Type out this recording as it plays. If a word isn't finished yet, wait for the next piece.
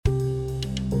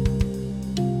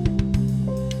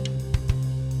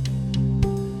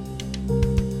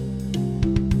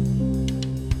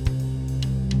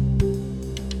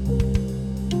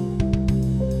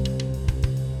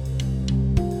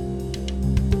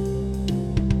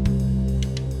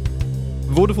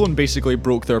Vodafone basically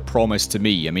broke their promise to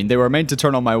me. I mean, they were meant to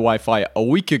turn on my Wi-Fi a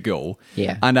week ago.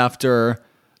 Yeah. And after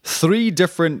 3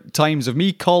 different times of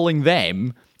me calling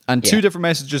them and 2 different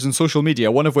messages on social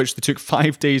media, one of which they took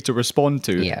 5 days to respond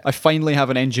to, I finally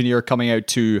have an engineer coming out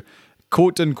to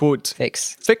quote-unquote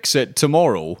fix it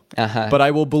tomorrow. But I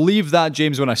will believe that,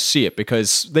 James, when I see it,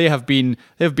 because they have been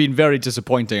very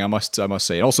disappointing, I must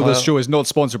say. And also, this show is not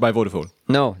sponsored by Vodafone.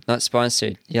 No, not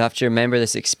sponsored. You'll have to remember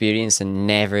this experience and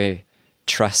never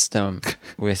trust them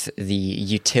with the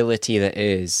utility that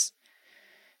is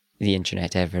the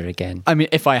internet ever again. I mean,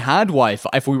 if I had Wi-Fi,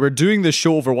 if we were doing this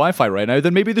show over Wi-Fi right now,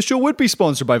 then maybe the show would be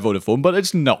sponsored by Vodafone, but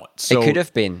it's not. So it could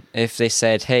have been if they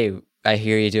said, hey, I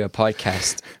hear you do a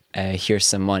podcast. Here's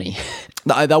some money.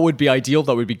 That would be ideal.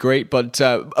 That would be great. But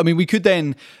I mean, we could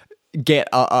then get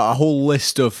a whole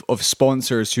list of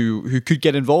sponsors who could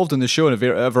get involved in the show in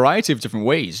a variety of different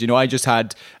ways. You know, I just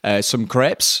had some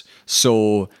crepes,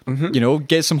 so you know,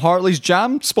 get some Hartley's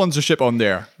Jam sponsorship on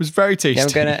there. It was very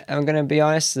tasty. I'm gonna be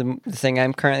honest. The thing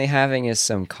I'm currently having is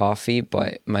some coffee,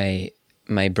 but my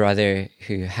brother,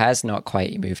 who has not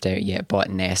quite moved out yet, bought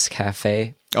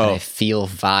Nescafe, and I feel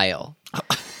vile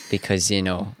because, you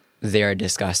know, they're a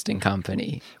disgusting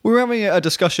company. We were having a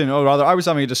discussion, or rather, I was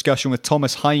having a discussion with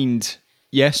Thomas Hind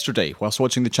yesterday whilst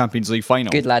watching the Champions League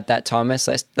final. Good lad, that Thomas.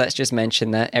 Let's just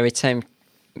mention that. Every time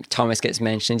Thomas gets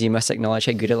mentioned, you must acknowledge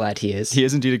how good a lad he is. He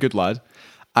is indeed a good lad.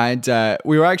 And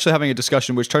we were actually having a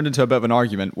discussion which turned into a bit of an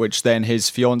argument, which then his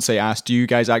fiance asked, do you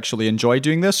guys actually enjoy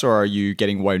doing this, or are you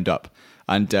getting wound up?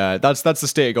 And that's the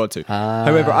state it got to.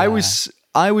 However, I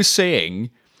was saying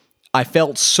I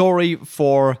felt sorry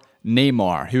for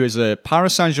Neymar, who is a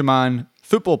Paris Saint-Germain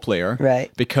football player,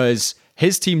 right? Because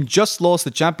his team just lost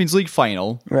the Champions League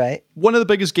final, right? One of the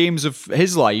biggest games of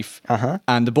his life,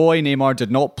 and the boy Neymar did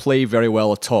not play very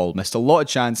well at all. Missed a lot of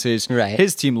chances. Right.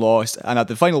 His team lost, and at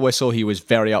the final whistle, he was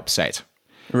very upset.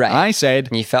 Right. And I said,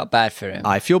 and you felt bad for him.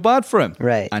 I feel bad for him.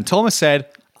 Right. And Thomas said,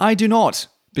 I do not,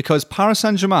 because Paris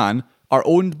Saint-Germain are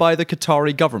owned by the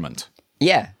Qatari government.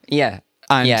 Yeah.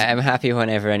 And I'm happy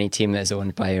whenever any team that's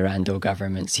owned by rando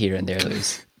governments here and there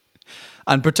lose.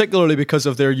 And particularly because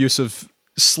of their use of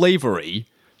slavery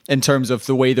in terms of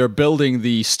the way they're building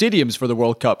the stadiums for the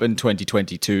World Cup in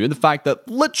 2022, and the fact that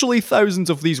literally thousands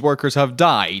of these workers have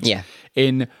died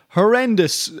in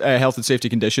horrendous health and safety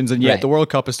conditions, and yet the World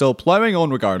Cup is still ploughing on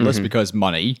regardless because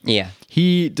money. Yeah.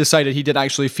 He decided he did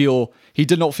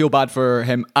not feel bad for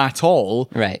him at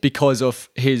all because of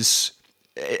his...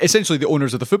 essentially the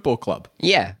owners of the football club.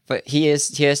 Yeah, but he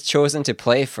has chosen to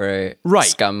play for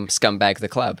scumbag the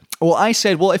club. Well, I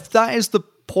said, well, if that is the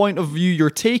point of view you're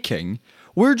taking,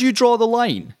 where do you draw the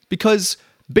line? Because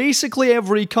basically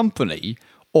every company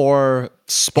or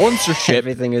sponsorship...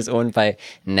 everything is owned by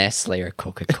Nestle or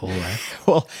Coca-Cola.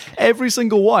 Well, every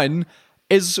single one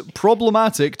is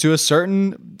problematic to a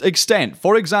certain extent.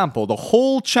 For example, the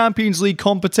whole Champions League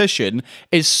competition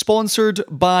is sponsored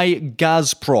by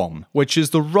Gazprom, which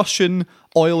is the Russian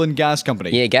oil and gas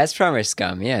company. Yeah, Gazprom are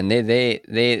scum. Yeah, and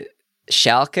they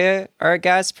Schalke are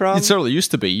Gazprom. It certainly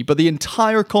used to be, but the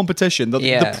entire competition,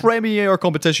 the premier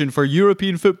competition for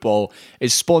European football,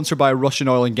 is sponsored by a Russian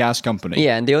oil and gas company.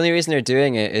 Yeah, and the only reason they're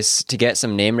doing it is to get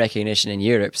some name recognition in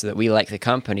Europe, so that we like the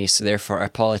company, so therefore our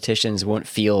politicians won't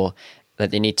feel that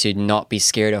they need to not be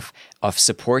scared of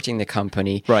supporting the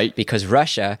company, right? Because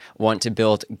Russia want to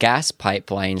build gas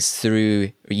pipelines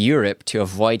through Europe to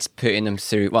avoid putting them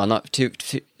through, well, not to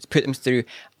put them through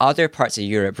other parts of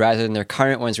Europe rather than their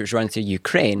current ones which run through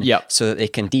Ukraine, so that they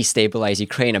can destabilize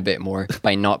Ukraine a bit more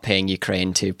by not paying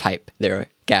Ukraine to pipe their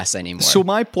gas anymore. So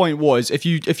my point was, if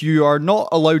you are not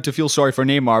allowed to feel sorry for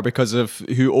Neymar because of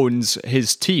who owns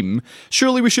his team,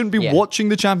 surely we shouldn't be watching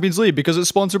the Champions League because it's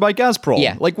sponsored by Gazprom.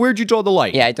 Yeah. Like, where'd you draw the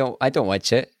line? Yeah, I don't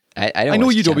watch it. I know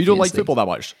you don't, but you don't like football that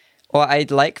much. Well,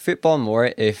 I'd like football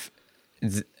more if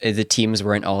the teams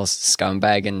weren't all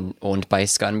scumbag and owned by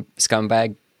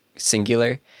scumbag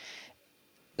singular.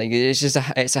 Like,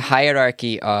 it's a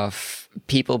hierarchy of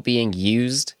people being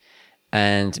used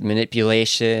and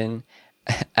manipulation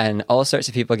and all sorts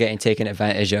of people getting taken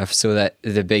advantage of, so that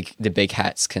the big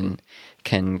hats can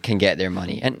get their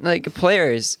money. And like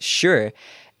players, sure,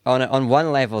 on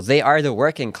one level they are the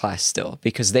working class still,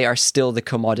 because they are still the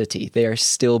commodity. They are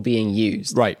still being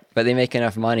used. Right. But they make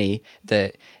enough money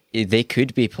that they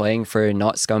could be playing for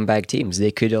not scumbag teams.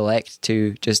 They could elect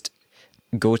to just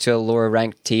go to a lower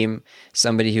ranked team,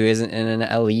 somebody who isn't in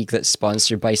a league that's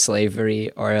sponsored by slavery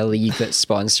or a league that's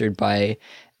sponsored by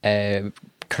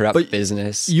corrupt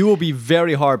business. You will be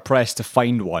very hard pressed to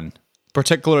find one,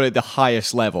 particularly at the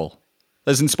highest level.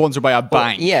 that isn't sponsored by a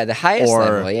bank. Yeah, the highest or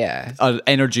level, yeah. an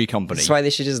energy company. That's why they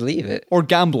should just leave it. Or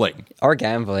gambling. Or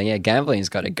gambling, yeah. Gambling's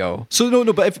got to go. So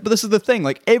no, but this is the thing.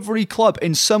 Like, every club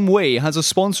in some way has a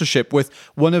sponsorship with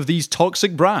one of these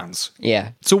toxic brands.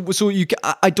 Yeah. So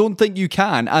I don't think you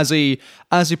can, as a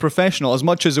professional, as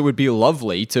much as it would be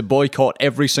lovely to boycott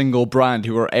every single brand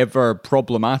who were ever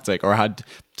problematic or had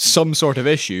some sort of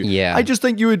issue. Yeah. I just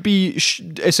think you would be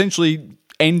essentially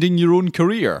ending your own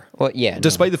career. Well, yeah.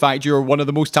 Despite the fact you're one of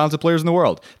the most talented players in the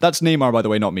world. That's Neymar, by the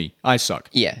way, not me. I suck.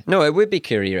 Yeah. No, it would be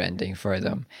career ending for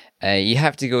them. You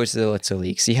have to go to the little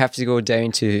leagues. You have to go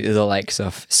down to the likes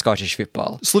of Scottish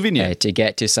football. Slovenia. To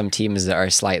get to some teams that are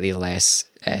slightly less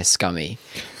scummy.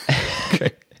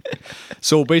 Okay.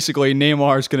 So basically,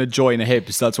 Neymar's going to join the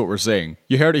Hibs. That's what we're saying.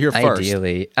 You heard it here first.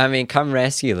 Ideally. I mean, come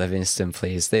rescue Livingston,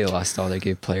 please. They lost all their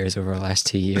good players over the last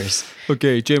 2 years.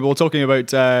 Okay, Jay, we're talking about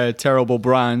terrible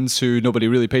brands who nobody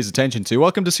really pays attention to.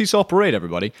 Welcome to Seesaw Parade,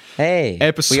 everybody. Hey,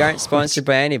 we aren't sponsored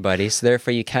by anybody, so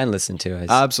therefore you can listen to us.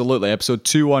 Absolutely. Episode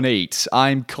 218.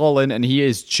 I'm Colin, and he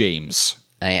is James.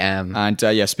 I am. And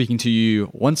speaking to you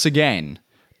once again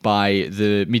by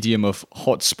the medium of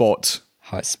Hotspot.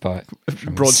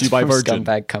 Brought to you by Virgin.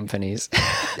 Scumbag companies.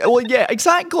 Well, yeah,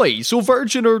 exactly. So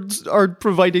Virgin are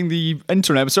providing the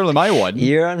internet, certainly my one.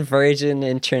 You're on Virgin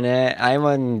Internet. I'm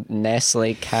on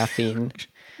Nestle Caffeine.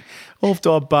 Off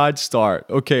to a bad start.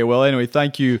 Okay, well, anyway,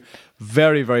 thank you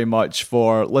very, very much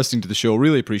for listening to the show.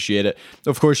 Really appreciate it.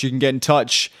 Of course, you can get in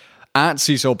touch at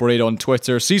Seesaw Parade on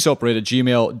Twitter,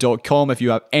 seesawparade@gmail.com. If you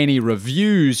have any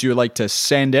reviews you would like to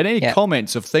send in, any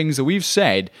comments of things that we've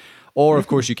said. Or, of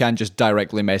course, you can just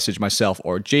directly message myself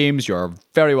or James. You're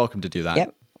very welcome to do that.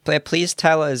 Yep. Please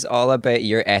tell us all about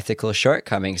your ethical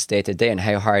shortcomings day to day and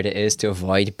how hard it is to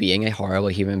avoid being a horrible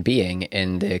human being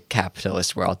in the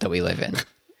capitalist world that we live in.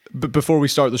 But before we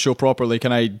start the show properly,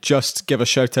 can I just give a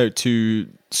shout out to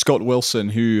Scott Wilson,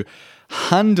 who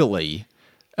handily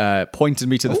pointed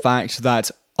me to the fact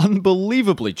that,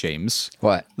 unbelievably, James,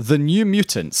 what? The New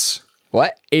Mutants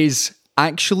is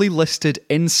actually listed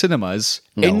in cinemas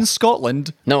in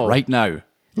Scotland right now.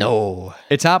 No.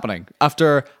 It's happening.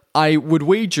 After, I would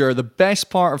wager, the best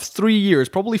part of 3 years,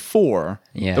 probably 4,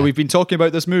 that we've been talking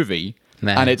about this movie.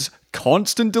 Man. And it's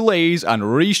constant delays and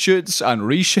reshoots and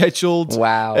rescheduled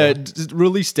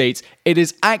release dates. It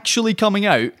is actually coming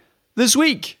out this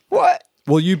week. What?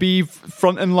 Will you be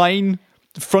front in line,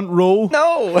 front row?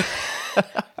 No.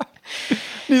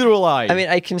 Neither will I. I mean,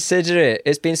 I consider it.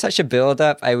 It's been such a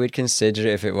build-up. I would consider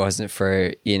it if it wasn't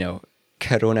for,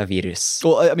 coronavirus.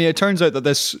 Well, I mean, it turns out that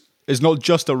this is not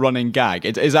just a running gag.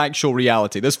 It is actual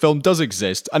reality. This film does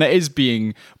exist, and it is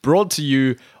being brought to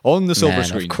you on the silver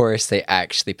screen. Of course, they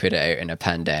actually put it out in a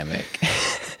pandemic.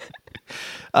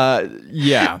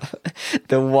 Yeah.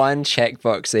 The one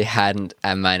checkbox they hadn't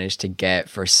managed to get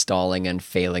for stalling and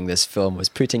failing this film was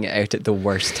putting it out at the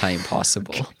worst time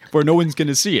possible. Where no one's going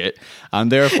to see it,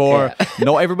 and therefore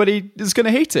not everybody is going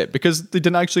to hate it because they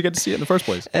didn't actually get to see it in the first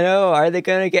place. I know. Are they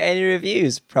going to get any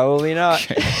reviews? Probably not.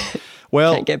 Okay.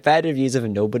 Well, can't get bad reviews if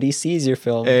nobody sees your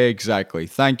film. Exactly.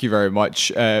 Thank you very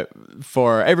much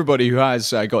for everybody who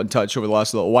has got in touch over the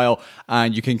last little while,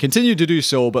 and you can continue to do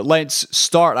so, but let's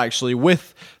start actually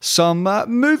with some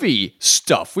movie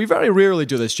stuff. We very rarely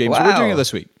do this, James. Wow. We're doing it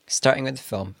this week. Starting with the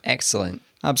film. Excellent.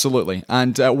 Absolutely.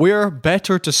 And where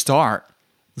better to start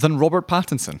than Robert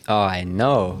Pattinson? Oh, I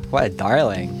know. What a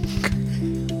darling.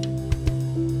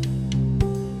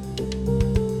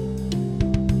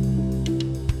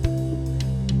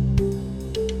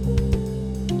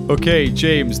 Okay,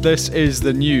 James, this is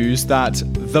the news that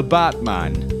The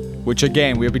Batman, which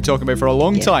again we have been talking about for a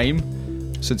long time,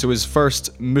 since it was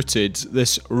first mooted,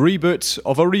 this reboot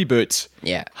of a reboot,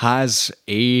 has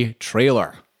a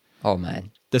trailer. Oh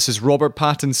man. This is Robert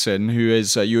Pattinson, who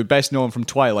is, you would best know him from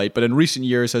Twilight, but in recent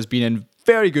years has been in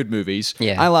very good movies.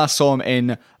 Yeah. I last saw him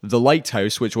in The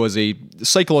Lighthouse, which was a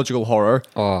psychological horror.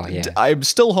 Oh, yeah. I'm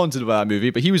still haunted by that movie,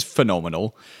 but he was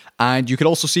phenomenal. And you could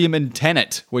also see him in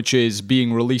Tenet, which is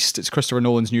being released. It's Christopher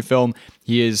Nolan's new film.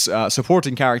 He is a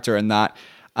supporting character in that.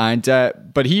 And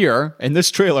but here, in this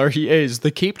trailer, he is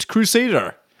the Caped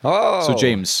Crusader. Oh. So,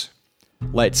 James,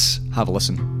 let's have a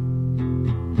listen.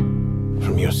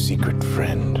 From your secret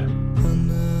friend.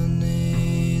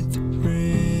 Underneath the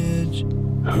bridge.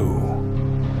 Who?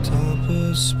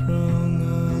 Topper sprung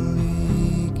a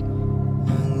leak.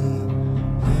 And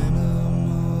the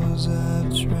animals I've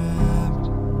trapped.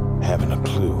 Haven't a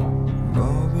clue.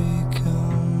 All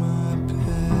become my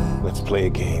pet. Let's play a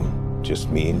game. Just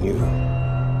me and you.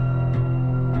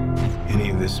 Any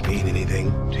of this mean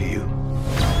anything to you?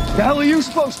 The hell are you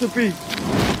supposed to be?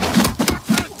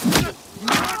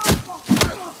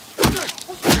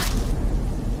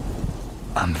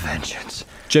 I'm vengeance.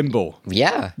 Jimbo,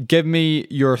 Yeah, give me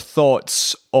your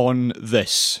thoughts on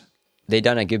this. they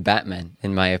done a good Batman,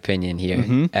 in my opinion. Here,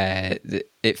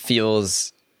 it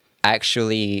feels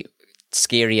actually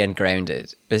scary and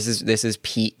grounded. This is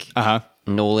peak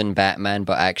Nolan Batman,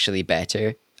 but actually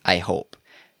better. I hope.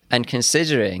 And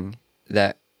considering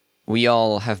that we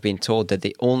all have been told that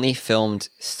they only filmed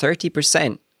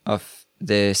 30% of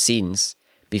the scenes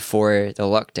before the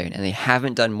lockdown, and they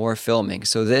haven't done more filming.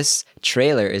 So this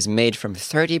trailer is made from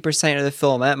 30% of the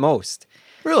film at most.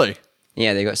 Really?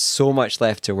 Yeah, they got so much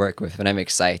left to work with, and I'm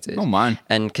excited. Oh, man.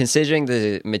 And considering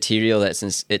the material it's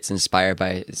inspired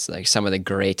by, it's like some of the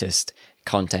greatest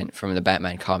content from the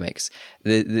Batman comics.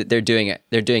 They're doing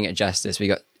it justice. We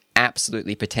got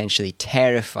absolutely potentially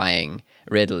terrifying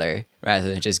Riddler rather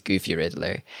than just goofy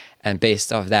Riddler. And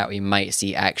based off that, we might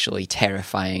see actually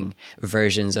terrifying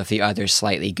versions of the other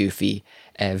slightly goofy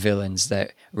villains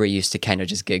that we're used to kind of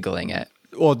just giggling at.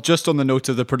 Well, just on the note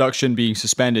of the production being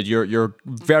suspended, you're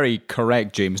very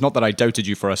correct, James. Not that I doubted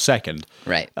you for a second.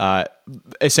 Right.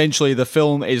 Essentially, the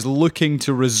film is looking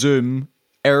to resume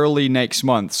early next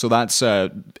month, so that's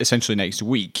essentially next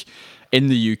week. In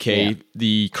the UK,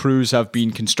 the crews have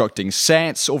been constructing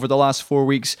sets over the last 4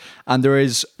 weeks, and there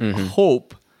is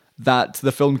hope that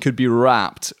the film could be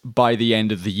wrapped by the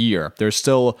end of the year. There's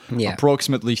still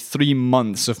approximately 3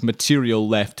 months of material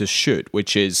left to shoot,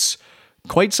 which is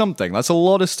quite something. That's a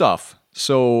lot of stuff.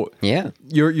 So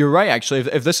you're right, actually.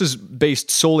 If this is based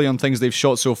solely on things they've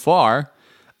shot so far,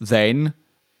 then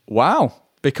wow.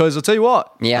 Because I'll tell you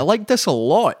what, I like this a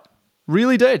lot.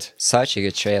 Really did. Such a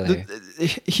good trailer.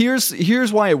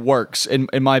 Here's why it works in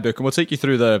my book, and we'll take you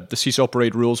through the Seesaw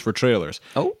Parade rules for trailers.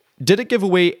 Oh. Did it give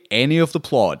away any of the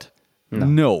plot?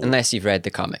 No. Unless you've read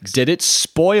the comics. Did it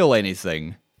spoil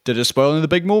anything? Did it spoil any of the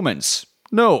big moments?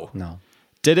 No.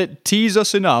 Did it tease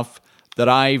us enough that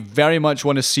I very much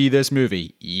want to see this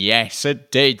movie? Yes,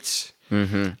 it did.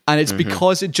 And it's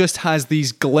because it just has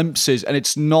these glimpses, and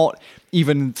it's not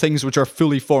even things which are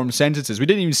fully formed sentences. We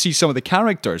didn't even see some of the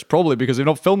characters, probably because they've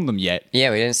not filmed them yet.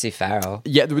 Yeah, we didn't see Farrell.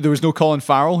 Yeah, there was no Colin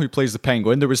Farrell, who plays the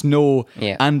Penguin. There was no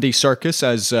Andy Serkis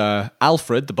as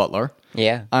Alfred, the butler.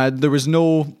 Yeah. There was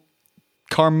no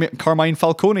Carmine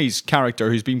Falcone's character,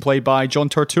 who's been played by John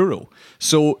Turturro.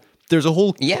 So there's a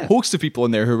whole host of people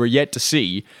in there who we're yet to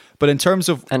see. But in terms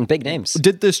of... And big names.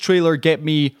 Did this trailer get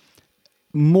me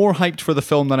more hyped for the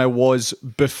film than I was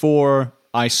before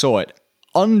I saw it?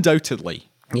 Undoubtedly.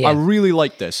 I really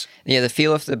like this. Yeah, the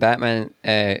feel of the Batman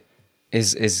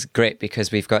is great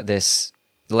because we've got this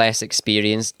less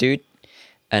experienced dude,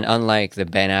 and unlike the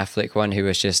Ben Affleck one, who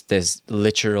was just this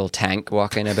literal tank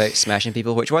walking about smashing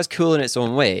people, which was cool in its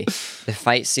own way, the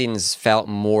fight scenes felt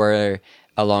more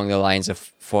along the lines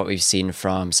of what we've seen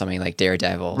from something like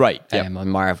Daredevil on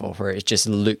Marvel, where it just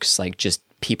looks like just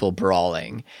people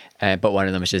brawling, but one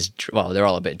of them is just, well, they're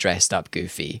all a bit dressed up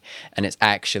goofy, and it's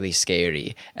actually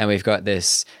scary. And we've got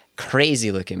this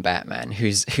crazy looking Batman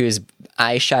whose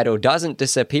eyeshadow doesn't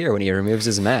disappear when he removes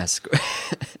his mask,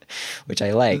 which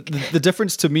I like. The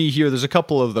difference to me here, there's a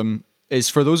couple of them, is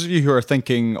for those of you who are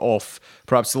thinking of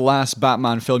perhaps the last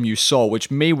Batman film you saw, which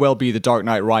may well be The Dark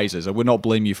Knight Rises. I would not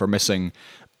blame you for missing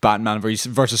Batman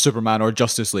versus Superman or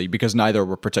Justice League, because neither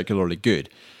were particularly good.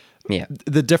 Yeah.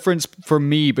 The difference for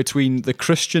me between the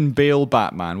Christian Bale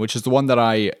Batman, which is the one that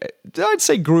I'd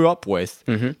say grew up with,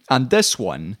 and this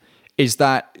one, is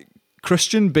that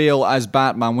Christian Bale as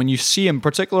Batman, when you see him,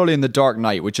 particularly in The Dark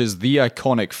Knight, which is the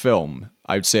iconic film,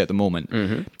 I would say at the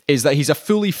moment, is that he's a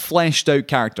fully fleshed out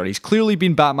character. He's clearly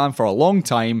been Batman for a long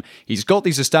time. He's got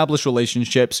these established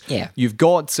relationships. Yeah. You've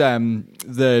got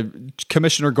the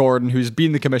Commissioner Gordon, who's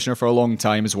been the Commissioner for a long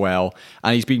time as well,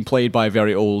 and he's being played by a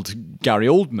very old Gary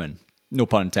Oldman. No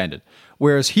pun intended.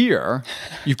 Whereas here,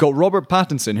 you've got Robert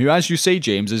Pattinson, who, as you say,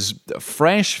 James, is a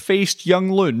fresh-faced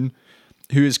young loon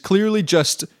who is clearly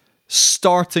just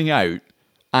starting out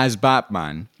as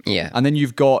Batman. Yeah. And then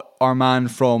you've got our man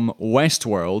from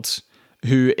Westworld,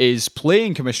 who is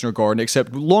playing Commissioner Gordon,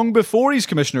 except long before he's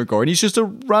Commissioner Gordon, he's just a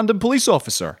random police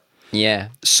officer. Yeah.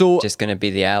 So just going to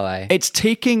be the ally. It's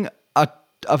taking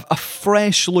a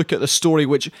fresh look at the story,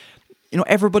 which, you know,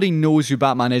 everybody knows who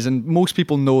Batman is, and most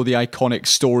people know the iconic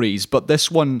stories, but this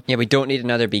one... Yeah, we don't need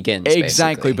another Begins,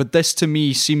 Exactly, basically. But this to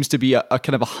me seems to be a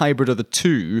kind of a hybrid of the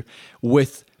two,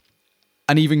 with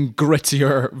an even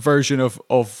grittier version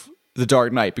of The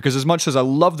Dark Knight, because as much as I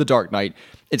love The Dark Knight,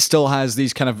 it still has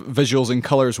these kind of visuals and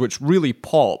colors which really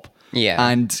pop. Yeah.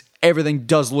 And everything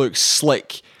does look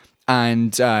slick,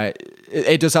 and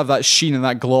it does have that sheen and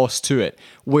that gloss to it.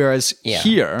 Whereas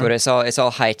here... But it's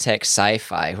all high-tech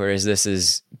sci-fi, whereas this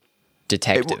is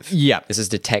detective. Yeah. This is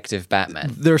Detective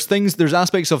Batman. There's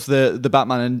aspects of the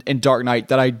Batman in Dark Knight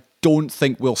that I don't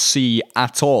think we'll see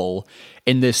at all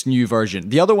in this new version.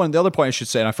 The other point I should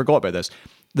say, and I forgot about this,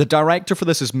 the director for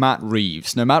this is Matt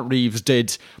Reeves. Now, Matt Reeves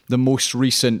did the most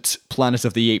recent Planet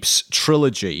of the Apes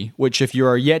trilogy, which if you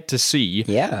are yet to see,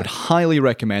 I would highly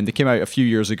recommend. They came out a few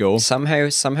years ago. Somehow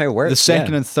works. The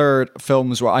second and third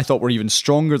films I thought were even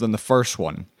stronger than the first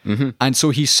one. Mm-hmm. And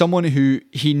so he's someone who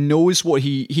he knows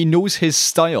he knows his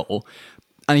style,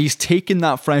 and he's taken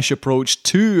that fresh approach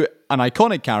to an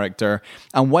iconic character.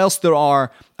 And whilst there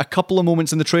are a couple of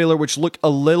moments in the trailer which look a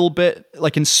little bit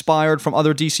like inspired from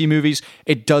other DC movies,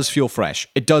 it does feel fresh.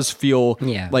 It does feel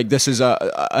like this is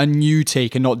a new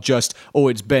take and not just,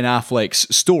 it's Ben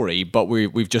Affleck's story, but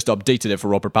we've just updated it for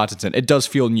Robert Pattinson. It does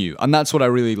feel new. And that's what I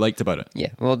really liked about it. Yeah,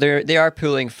 well, they are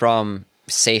pulling from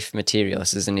safe material.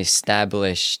 This is an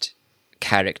established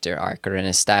character arc or an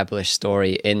established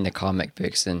story in the comic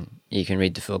books, and you can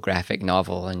read the full graphic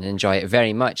novel and enjoy it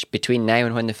very much between now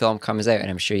and when the film comes out, and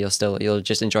I'm sure you'll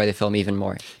just enjoy the film even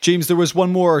more. James, there was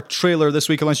one more trailer this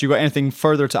week, unless you've got anything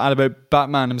further to add about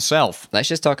Batman himself. Let's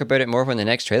just talk about it more when the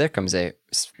next trailer comes out.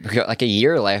 We've got like a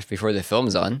year left before the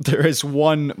film's on. There is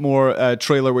one more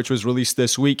trailer which was released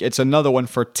this week. It's another one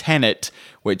for Tenet,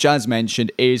 which, as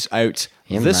mentioned, is out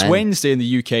this Wednesday in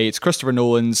the UK. It's Christopher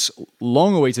Nolan's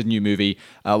long-awaited new movie.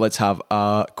 Let's have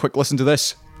a quick listen to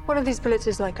this. One of these bullets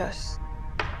is like us,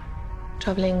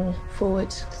 traveling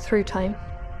forwards through time.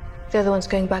 The other one's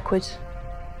going backwards.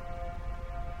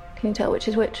 Can you tell which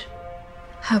is which?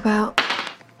 How about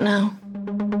now?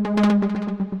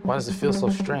 Why does it feel so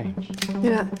strange?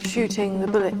 You're not shooting the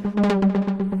bullet.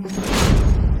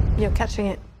 You're catching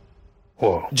it.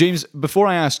 Whoa. James, before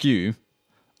I ask you,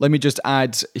 let me just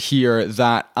add here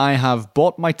that I have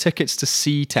bought my tickets to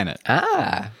see Tenet.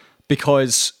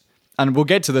 Because, and we'll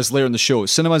get to this later in the show,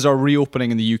 cinemas are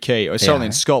reopening in the UK, or certainly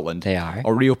in Scotland. They are.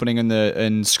 Or reopening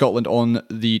in Scotland on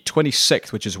the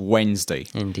 26th, which is Wednesday.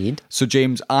 Indeed. So,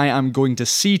 James, I am going to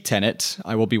see Tenet.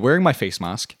 I will be wearing my face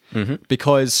mask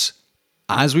because,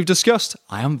 as we've discussed,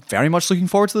 I am very much looking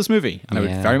forward to this movie, and I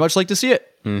would very much like to see it.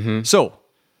 So,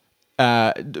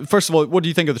 first of all, what do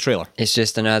you think of the trailer? It's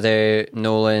just another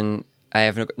Nolan. I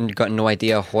have got no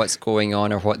idea what's going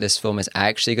on or what this film is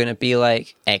actually going to be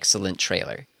like. Excellent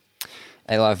trailer.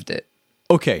 I loved it.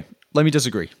 Okay, let me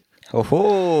disagree.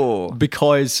 Oh,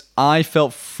 because I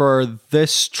felt for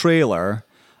this trailer,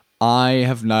 I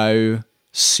have now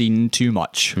seen too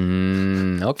much.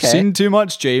 Okay. Seen too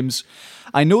much, James.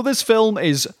 I know this film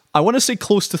is, I want to say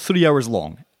close to 3 hours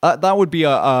long. That would be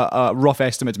a rough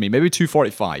estimate to me, maybe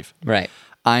 2:45. Right.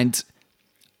 And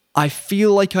I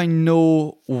feel like I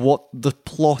know what the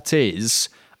plot is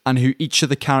and who each of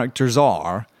the characters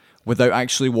are without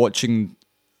actually watching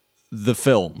the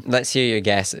film. Let's hear your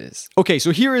guesses. Okay,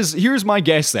 so here's my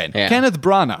guess then. Yeah. Kenneth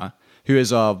Branagh, who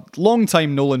is a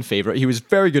long-time Nolan favourite, he was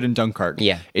very good in Dunkirk,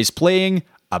 is playing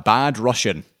a bad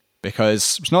Russian.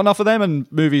 Because there's not enough of them in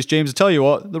movies, James. I tell you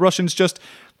what, the Russians just,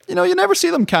 you never see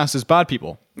them cast as bad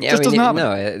people. Just doesn't happen.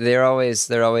 No, they're always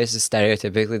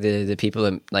stereotypically the people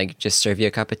that like just serve you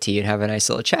a cup of tea and have a nice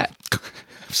little chat.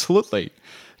 Absolutely.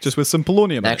 Just with some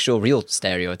polonium. An actual real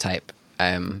stereotype.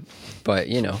 But,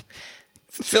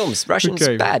 films, Russians,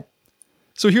 bad.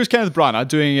 So here's Kenneth Branagh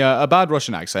doing a bad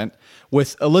Russian accent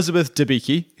with Elizabeth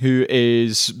Debicki, who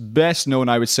is best known,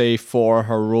 I would say, for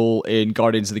her role in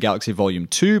Guardians of the Galaxy Volume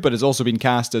 2, but has also been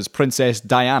cast as Princess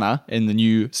Diana in the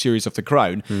new series of The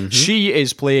Crown. She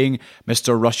is playing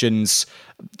Mr. Russian's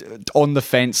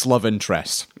on-the-fence love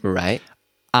interest. Right.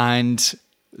 And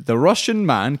the Russian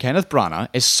man, Kenneth Branagh,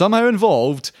 is somehow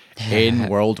involved in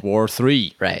World War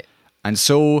III. Right. And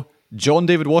so John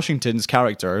David Washington's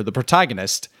character, the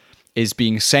protagonist, is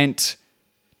being sent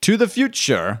to the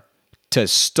future to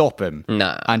stop him.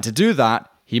 Nah. And to do that,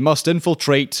 he must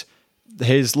infiltrate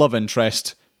his love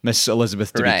interest, Miss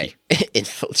Elizabeth Debicki. Right.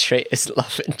 Infiltrate his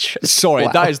love interest. Sorry,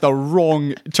 Wow. that is the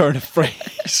wrong turn of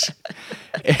phrase.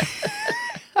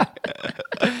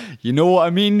 You know what I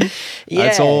mean?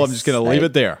 That's all. I'm just going to leave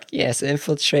it there. Yes,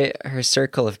 infiltrate her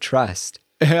circle of trust.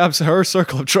 Her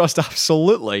circle of trust,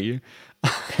 absolutely.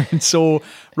 And so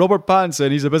Robert Pattinson,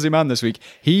 he's a busy man this week.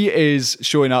 He is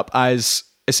showing up as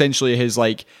essentially his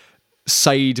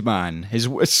side man, his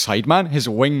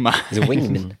wingman, His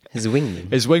wingman.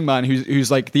 his wingman, who's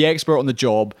like the expert on the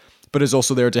job, but is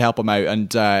also there to help him out,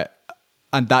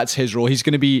 and that's his role.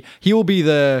 He will be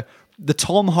the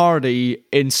Tom Hardy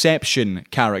Inception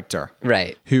character,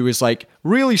 Right? Who is like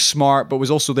really smart, but was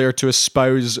also there to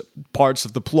espouse parts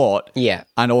of the plot,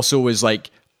 and also was like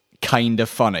kind of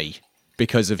funny.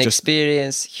 Because of just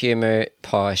experience, humor,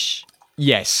 posh,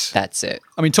 Yes. That's it.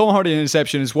 I mean, Tom Hardy in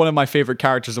Inception is one of my favorite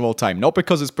characters of all time. Not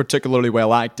because it's particularly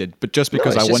well acted, but just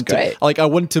because it's I just want great. to, like, I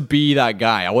want to be that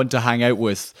guy. I want to hang out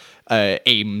with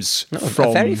Ames from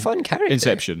a very fun character.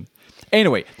 Inception.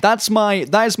 Anyway, that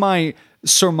is my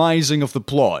surmising of the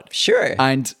plot. Sure.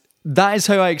 And that is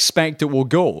how I expect it will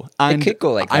go. And could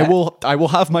go like that. I will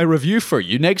have my review for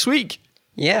you next week.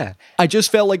 Yeah. I just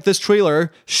felt like this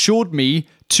trailer showed me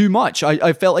too much.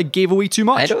 I felt like gave away too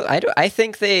much. I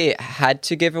think they had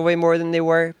to give away more than they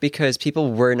were because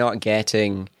people were not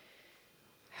getting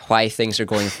why things are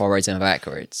going forwards and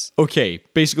backwards. Okay,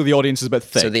 basically the audience is a bit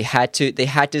thick. So they had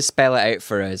to spell it out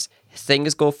for us.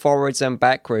 Things go forwards and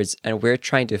backwards, and we're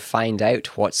trying to find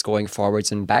out what's going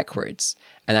forwards and backwards.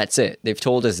 And that's it. They've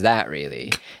told us that,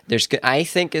 really. I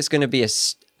think it's going to be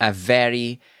a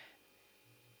very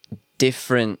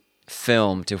different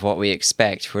film to what we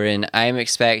expect. Wherein I'm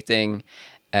expecting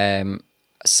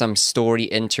some story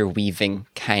interweaving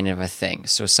kind of a thing.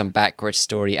 So some backward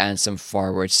story and some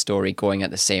forward story going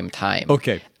at the same time.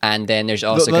 Okay. And then there's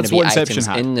also going to That's be what Inception items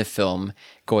had. in the film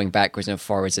going backwards and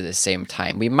forwards at the same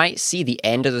time. We might see the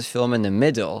end of the film in the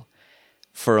middle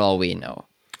for all we know.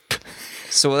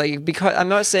 So like, because I'm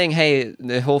not saying, hey,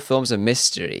 the whole film's a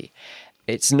mystery.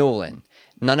 It's Nolan.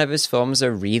 None of his films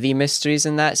are really mysteries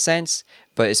in that sense,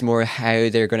 but it's more how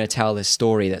they're going to tell the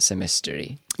story that's a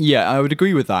mystery. Yeah, I would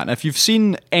agree with that. And if you've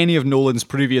seen any of Nolan's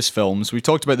previous films, we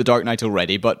talked about The Dark Knight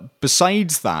already, but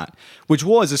besides that, which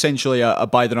was essentially a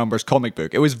by-the-numbers comic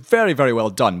book, it was very, very well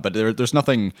done, but there's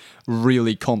nothing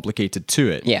really complicated to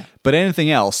it. Yeah. But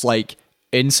anything else, like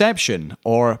Inception,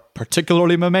 or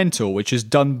particularly Memento, which is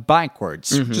done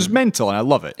backwards, which is mental, and I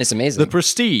love it. It's amazing. The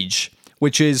Prestige,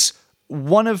 which is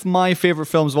one of my favorite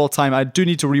films of all time. I do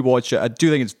need to rewatch it. I do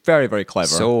think it's very, very clever.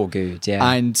 So good, yeah.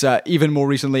 And even more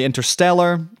recently,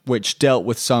 Interstellar, which dealt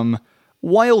with some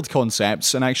wild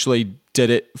concepts and actually did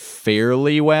it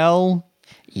fairly well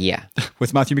Yeah.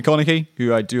 with Matthew McConaughey,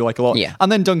 who I do like a lot. Yeah. And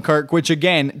then Dunkirk, which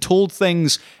again told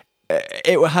things,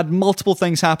 it had multiple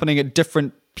things happening at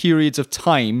different periods of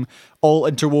time, all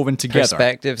interwoven together.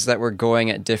 Perspectives that were going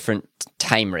at different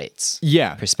time rates.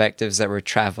 Yeah. Perspectives that were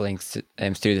traveling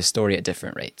through the story at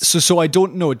different rates. So I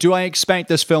don't know. Do I expect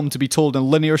this film to be told in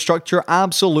linear structure?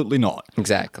 Absolutely not.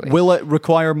 Exactly. Will it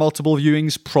require multiple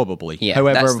viewings? Probably. Yeah,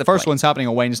 However, that's the the first point. one's happening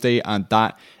on Wednesday, and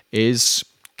that is,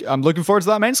 I'm looking forward to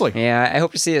that immensely. Yeah, I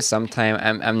hope to see it sometime.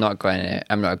 I'm not going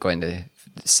to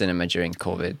cinema during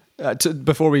COVID.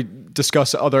 Before we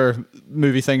discuss other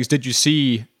movie things, did you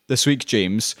see this week,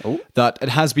 James, that it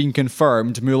has been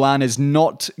confirmed Mulan is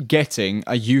not getting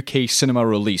a UK cinema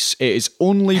release. It is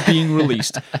only being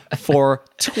released for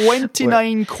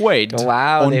 29 quid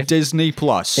Wow, on Disney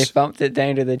Plus. They bumped it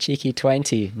down to the cheeky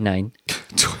 29.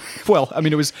 Well, I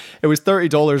mean, it was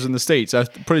 $30 in the States. I'm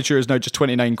pretty sure it's now just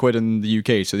 29 quid in the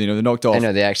UK. So, they knocked off. I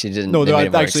know they actually didn't. No, they they made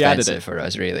it more actually added expensive it. for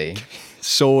us, really.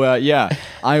 So, yeah,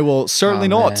 I will certainly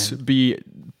not be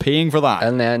paying for that.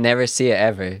 I'll never see it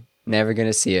ever. Never going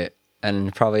to see it.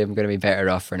 And probably I'm going to be better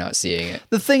off for not seeing it.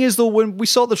 The thing is, though, when we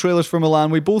saw the trailers for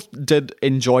Milan, we both did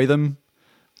enjoy them.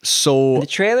 So The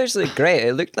trailers look great.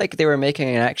 It looked like they were making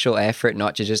an actual effort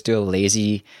not to just do a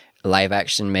lazy live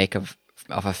action make of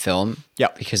a film. Yeah.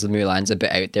 Because Mulan's a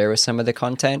bit out there with some of the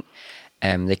content.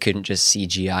 They couldn't just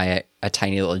CGI a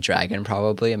tiny little dragon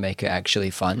probably and make it actually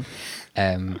fun.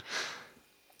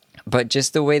 But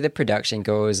just the way the production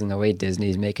goes and the way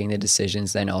Disney's making the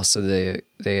decisions, then also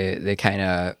the kind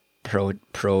of pro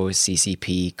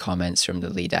CCP comments from the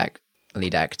lead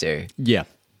actor. yeah.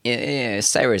 Yeah,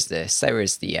 sours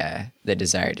the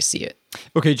desire to see it.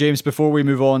 Okay, James, before we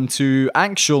move on to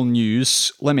actual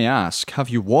news, let me ask, have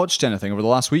you watched anything over the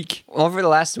last week? Over the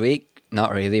last week,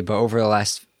 not really, but over the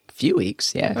last few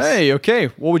weeks, yes. Hey, okay.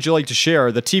 What would you like to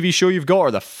share? The TV show you've got or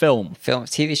the film?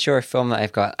 TV show or film that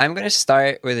I've got. I'm going to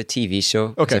start with a TV show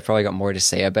because Okay. I've probably got more to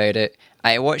say about it.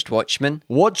 I watched Watchmen.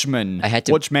 Watchmen. I had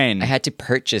to Watchmen. I had to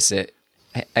purchase it.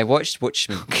 I watched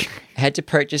Watchmen. I had to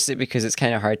purchase it because it's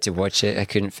kind of hard to watch it. I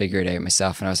couldn't figure it out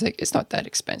myself, and I was like, it's not that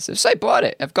expensive, so I bought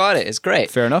it. I've got it. It's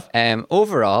great. Fair enough.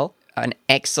 Overall, an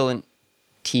excellent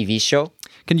TV show.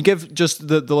 Can you give just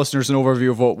the listeners an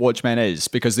overview of what Watchmen is?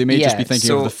 Because they may just be Yeah, thinking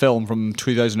so- of the film from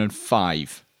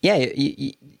 2005. Yeah,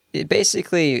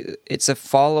 it's a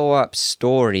follow-up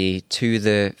story to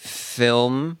the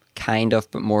film, kind of,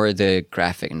 but more the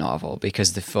graphic novel,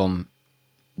 because the film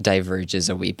diverges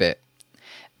a wee bit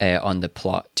on the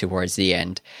plot towards the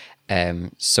end.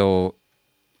 So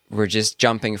we're just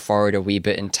jumping forward a wee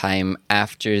bit in time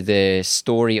after the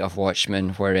story of Watchmen,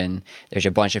 wherein there's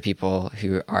a bunch of people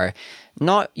who are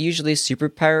not usually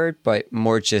superpowered, but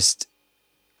more just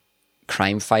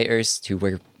crime fighters who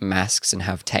wear masks and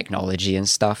have technology and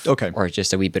stuff. Okay. Or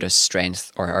just a wee bit of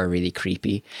strength or are really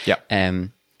creepy. Yeah.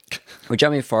 We're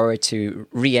jumping forward to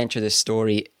re-enter the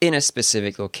story in a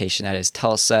specific location, that is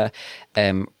Tulsa,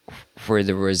 where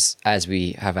there was, as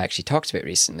we have actually talked about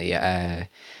recently, a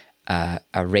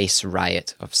race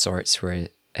riot of sorts, where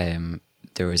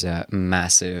there was a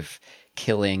massive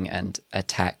killing and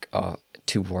attack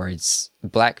towards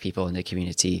black people in the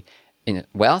community, in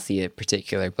wealthy,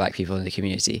 particular black people in the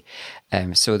community.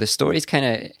 So the story's kind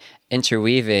of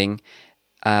interweaving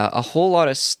a whole lot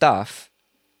of stuff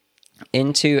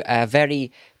into a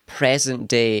very present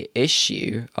day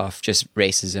issue of just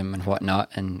racism and whatnot,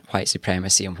 and white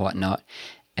supremacy and whatnot,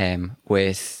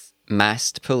 with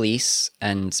masked police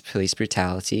and police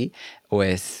brutality,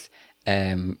 with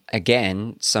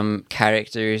again some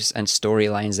characters and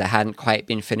storylines that hadn't quite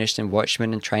been finished in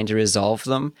Watchmen and trying to resolve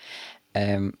them.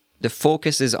 The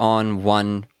focus is on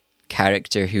one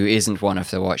character who isn't one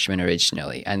of the Watchmen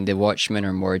originally, and the Watchmen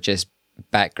are more just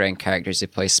background characters who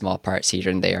play small parts here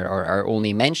and there, or are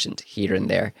only mentioned here and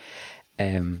there.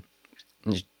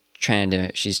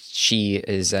 She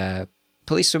is a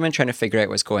policewoman trying to figure out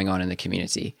what's going on in the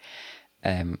community.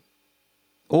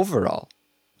 Overall,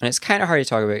 and it's kind of hard to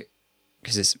talk about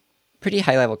because it's pretty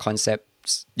high level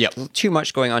concepts. Yep. Too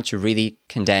much going on to really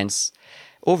condense.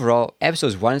 Overall,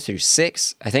 episodes 1 through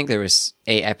 6, I think there was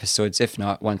 8 episodes, if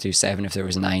not 1 through 7, if there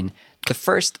was 9. The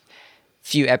first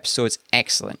few episodes,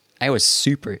 excellent. I was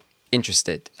super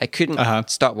interested. I couldn't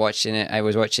stop watching it. I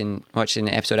was watching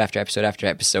episode after episode after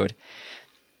episode,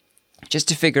 just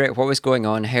to figure out what was going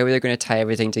on, how they're going to tie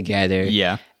everything together.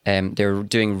 Yeah. They're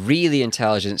doing really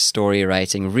intelligent story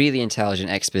writing, really intelligent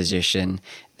exposition.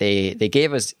 They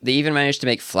even managed to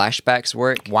make flashbacks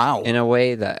work. Wow. In a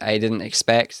way that I didn't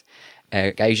expect.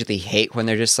 I usually hate when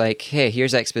they're just like, hey,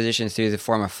 here's exposition through the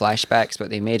form of flashbacks, but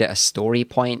they made it a story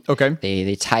point. Okay.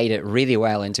 They tied it really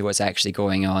well into what's actually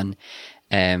going on.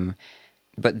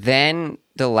 But then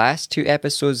the last 2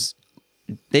 episodes,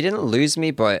 they didn't lose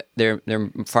me, but they're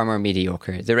far more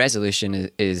mediocre. The resolution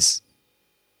is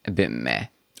a bit meh.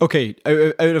 Okay,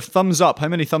 out of thumbs up, how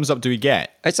many thumbs up do we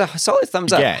get? It's a solid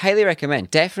thumbs up. Yeah. Highly recommend.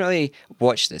 Definitely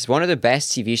watch this. One of the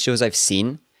best TV shows I've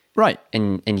seen Right.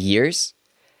 in years.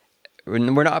 We're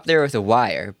not up there with The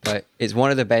Wire, but it's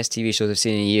one of the best TV shows I've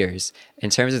seen in years.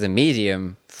 In terms of the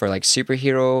medium, for like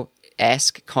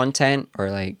superhero-esque content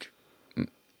or like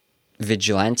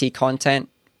vigilante content,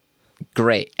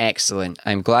 great, excellent.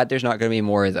 I'm glad there's not going to be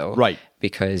more though. Right.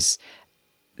 Because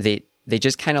they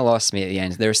just kind of lost me at the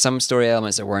end. There were some story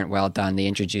elements that weren't well done. They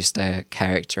introduced a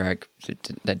character arc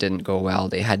that didn't go well.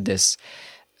 They had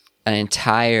an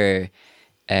entire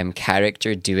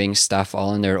character doing stuff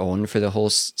all on their own for the whole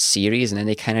series, and then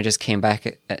they kind of just came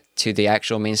back to the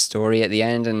actual main story at the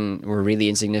end and were really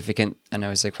insignificant, and I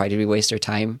was like, why did we waste our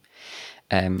time?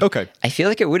 Okay. I feel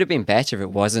like it would have been better if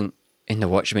it wasn't in the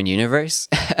Watchmen universe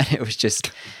and it was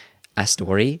just a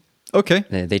story. Okay.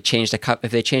 If they changed a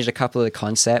couple of the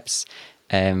concepts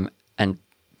and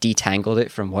detangled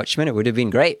it from Watchmen, it would have been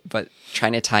great, but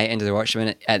trying to tie it into the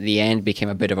Watchmen at the end became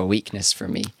a bit of a weakness for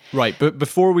me. Right, but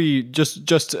before we just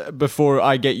before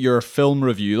I get your film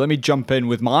review, let me jump in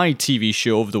with my TV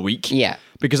show of the week. Yeah.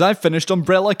 Because I've finished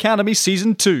Umbrella Academy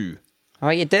season 2. Oh,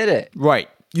 you did it. Right.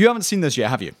 You haven't seen this yet,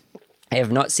 have you? I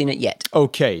have not seen it yet.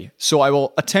 Okay, so I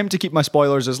will attempt to keep my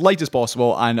spoilers as light as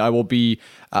possible, and I will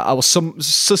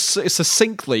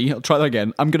succinctly, I'll try that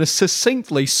again, I'm going to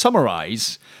succinctly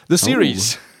summarize the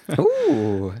series.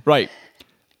 Ooh. Right.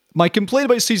 My complaint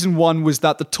about season 1 was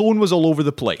that the tone was all over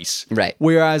the place. Right.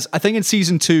 Whereas I think in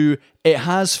season 2, it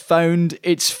has found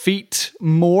its feet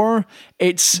more.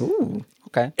 Ooh.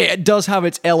 Okay. It does have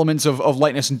its elements of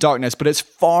lightness and darkness, but it's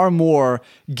far more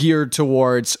geared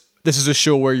towards this is a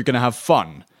show where you're going to have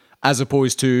fun, as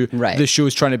opposed to this show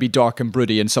is trying to be dark and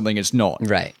broody and something it's not.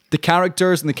 Right. The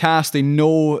characters and the cast, they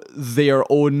know their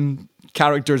own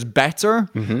characters better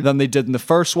than they did in the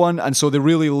first one, and so they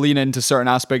really lean into certain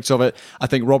aspects of it. I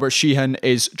think Robert Sheehan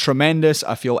is tremendous.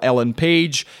 I feel Ellen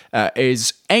Page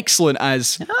is excellent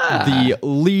as the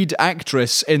lead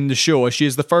actress in the show. She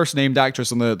is the first named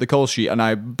actress on the call sheet, and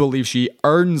I believe she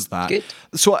earns that. Good.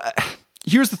 So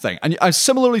here's the thing, and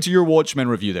similarly to your Watchmen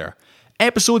review there,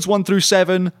 episodes 1 through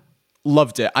 7,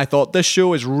 loved it. I thought this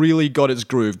show has really got its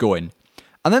groove going.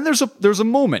 And then there's a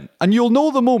moment, and you'll know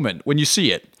the moment when you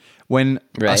see it, when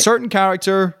a certain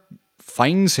character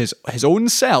finds his own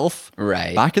self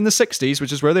back in the 60s,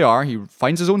 which is where they are. He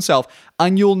finds his own self,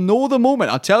 and you'll know the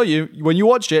moment, I'll tell you, when you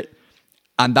watch it,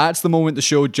 and that's the moment the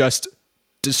show just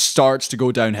starts to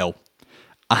go downhill.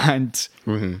 And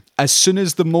as soon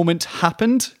as the moment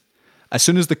happened, as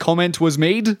soon as the comment was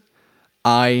made,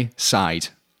 I sighed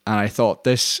and I thought,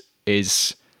 this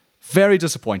is very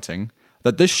disappointing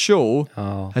that this show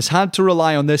has had to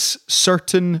rely on this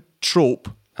certain trope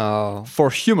for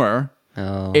humor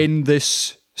in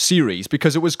this series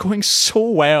because it was going so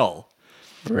well.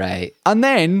 Right. And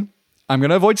then, I'm going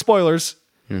to avoid spoilers,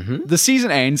 the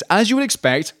season ends, as you would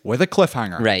expect, with a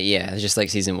cliffhanger. Right, yeah, just like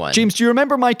season 1. James, do you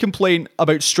remember my complaint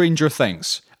about Stranger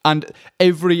Things? And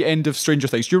every end of Stranger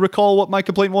Things. Do you recall what my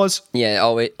complaint was? Yeah,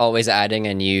 always adding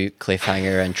a new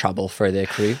cliffhanger and trouble for the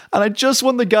crew. And I just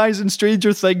want the guys in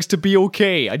Stranger Things to be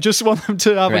okay. I just want them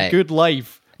to have a good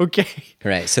life. Okay.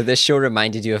 Right, so this show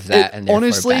reminded you of that. And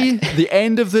honestly, the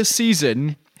end of this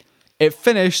season, it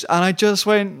finished and I just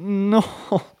went, no.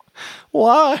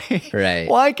 Why? Right.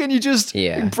 Why can't you just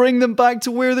bring them back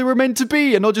to where they were meant to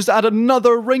be and not just add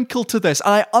another wrinkle to this?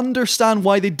 And I understand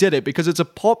why they did it because it's a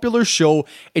popular show.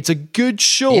 It's a good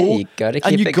show. Yeah, you gotta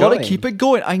keep and you it gotta going. keep it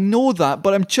going. I know that,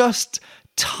 but I'm just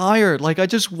tired. Like, I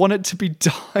just want it to be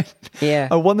done. Yeah.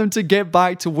 I want them to get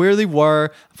back to where they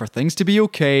were, for things to be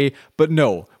okay. But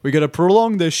no, we gotta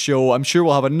prolong this show. I'm sure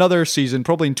we'll have another season,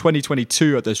 probably in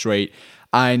 2022 at this rate.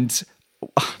 And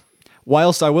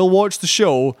whilst I will watch the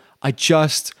show, I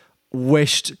just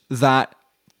wished that,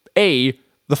 A,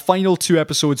 the final 2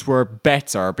 episodes were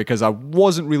better because I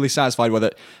wasn't really satisfied with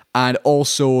it, and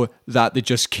also that they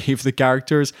just gave the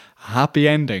characters a happy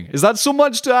ending. Is that so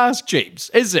much to ask, James?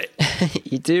 Is it?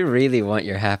 You do really want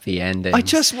your happy ending. I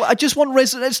just want I just want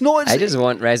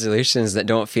resolutions that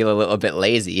don't feel a little bit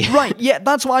lazy. Right, yeah,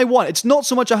 that's what I want. It's not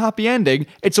so much a happy ending,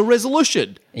 it's a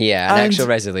resolution. Yeah, an actual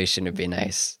resolution would be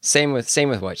nice. Same with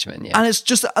Watchmen, yeah. And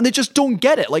they just don't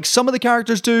get it. Like, some of the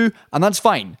characters do, and that's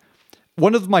fine.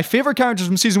 One of my favorite characters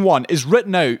from season 1 is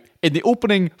written out in the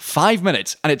opening 5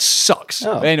 minutes, and it sucks.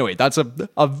 Oh. Anyway, that's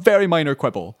a very minor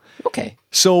quibble. Okay.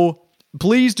 So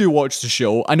please do watch the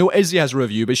show. I know Izzy has a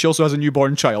review, but she also has a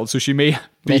newborn child, so she may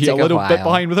be a little bit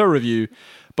behind with her review.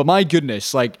 But my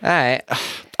goodness, like, all right.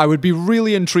 I would be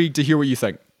really intrigued to hear what you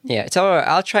think. Yeah, so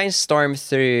I'll try and storm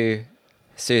through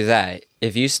that.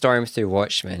 If you storm through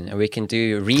Watchmen, and we can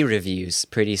do re-reviews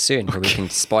pretty soon, where we can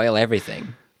spoil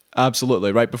everything.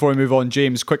 Absolutely. Right, before we move on,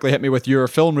 James, quickly hit me with your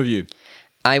film review.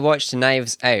 I watched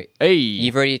Knives Out. Hey.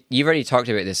 You've already talked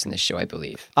about this in the show, I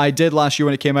believe. I did last year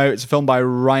when it came out. It's a film by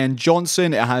Rian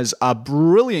Johnson. It has a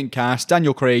brilliant cast.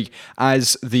 Daniel Craig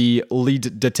as the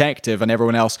lead detective, and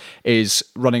everyone else is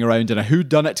running around in a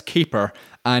whodunit caper.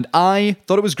 And I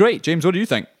thought it was great. James, what do you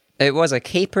think? It was a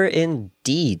caper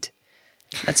indeed.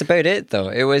 That's about it, though.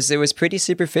 It was pretty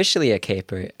superficially a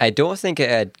caper. I don't think it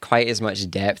had quite as much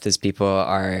depth as people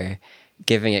are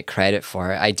giving it credit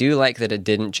for. I do like that it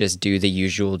didn't just do the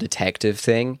usual detective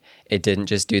thing. It didn't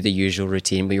just do the usual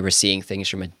routine. We were seeing things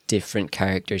from a different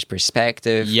character's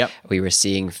perspective. Yep. We were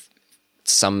seeing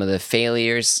some of the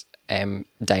failures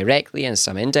directly and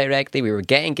some indirectly. We were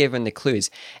getting given the clues.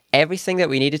 Everything that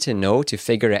we needed to know to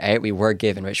figure it out, we were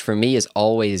given, which for me is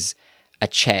always a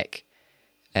check.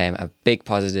 A big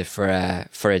positive for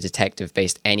a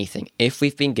detective-based anything. If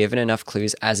we've been given enough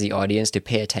clues as the audience to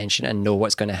pay attention and know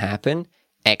what's going to happen,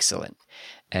 excellent.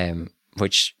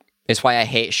 Which is why I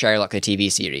hate Sherlock, the TV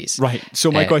series. Right.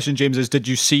 So my question, James, is did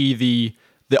you see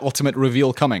the ultimate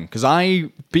reveal coming? Because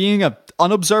I, being an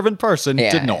unobservant person,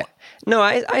 did not. No,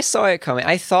 I saw it coming.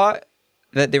 I thought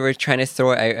that they were trying to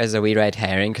throw it out as a wee red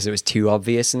herring because it was too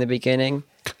obvious in the beginning.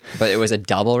 But it was a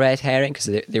double red herring because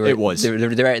It was.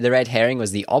 The red herring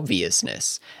was the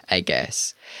obviousness, I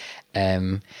guess.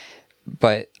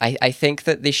 But I think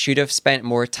that they should have spent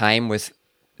more time with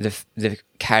the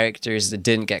characters that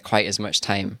didn't get quite as much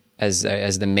time as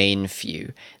the main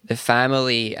few. The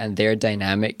family and their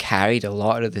dynamic carried a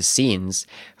lot of the scenes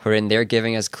wherein they're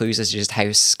giving us clues as just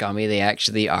how scummy they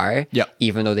actually are,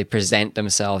 even though they present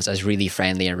themselves as really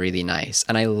friendly and really nice.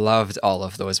 And I loved all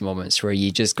of those moments where you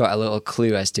just got a little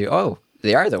clue as to, oh,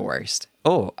 they are the worst.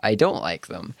 Oh, I don't like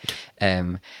them.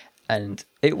 And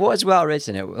it was well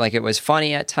written. It was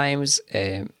funny at times.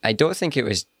 I don't think it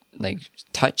was like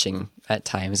touching at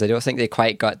times. I don't think they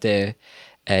quite got the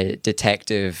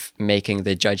detective making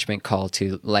the judgment call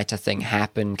to let a thing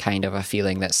happen kind of a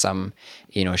feeling that some,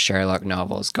 Sherlock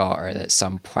novels got or that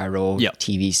some Poirot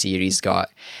TV series got.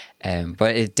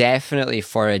 But it definitely,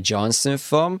 for a Johnson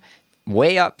film,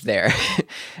 way up there.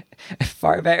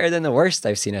 Far better than the worst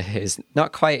I've seen of his.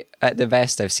 Not quite at the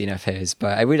best I've seen of his,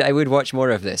 but I would watch more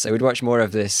of this. I would watch more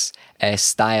of this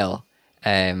style.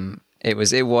 It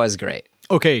was great.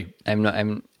 Okay.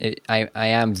 I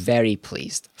am very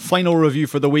pleased. Final review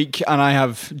for the week, and I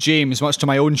have, James, much to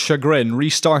my own chagrin,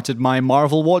 restarted my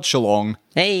Marvel watch-along.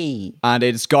 Hey! And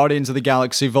it's Guardians of the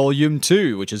Galaxy Volume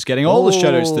 2, which is getting all the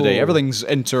shout-outs today. Everything's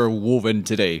interwoven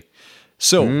today.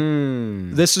 So,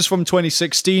 this is from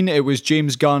 2016. It was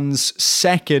James Gunn's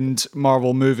second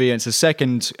Marvel movie, and it's his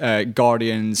second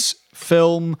Guardians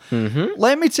film.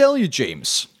 Let me tell you,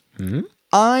 James,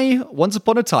 I, once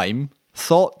upon a time,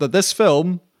 thought that this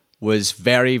film was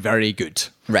very, very good.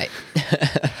 Right.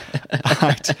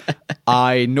 And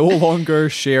I no longer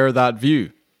share that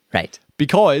view. Right.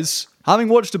 Because, having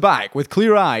watched it back with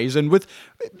clear eyes and with,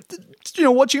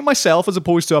 watching it myself as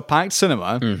opposed to a packed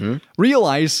cinema,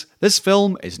 realize this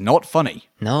film is not funny.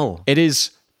 No. It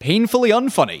is painfully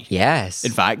unfunny. Yes.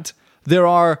 In fact, there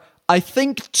are, I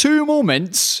think, 2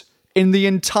 moments in the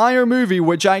entire movie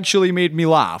which actually made me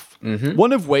laugh.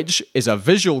 One of which is a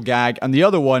visual gag, and the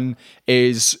other one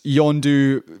is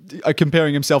Yondu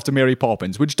comparing himself to Mary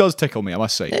Poppins, which does tickle me, I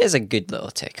must say. It is a good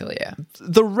little tickle, yeah.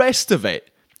 The rest of it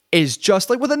is just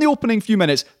like within the opening few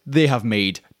minutes, they have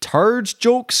made turd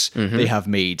jokes, they have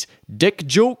made dick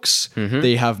jokes,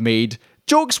 they have made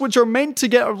jokes which are meant to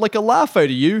get like a laugh out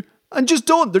of you and just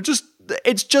don't.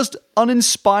 It's just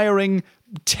uninspiring,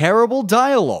 terrible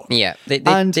dialogue. Yeah, they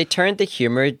turned the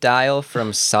humor dial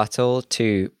from subtle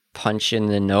to punch in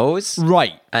the nose.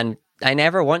 Right. And I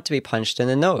never want to be punched in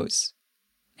the nose.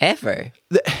 Ever.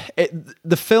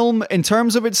 The film, in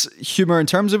terms of its humor, in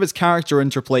terms of its character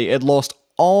interplay, it lost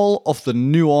all of the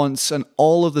nuance and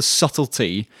all of the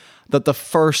subtlety that the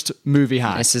first movie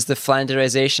had. This is the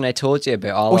Flanderization I told you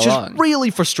about all which along. Is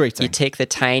really frustrating. You take the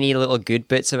tiny little good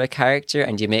bits of a character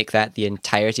and you make that the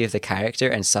entirety of the character,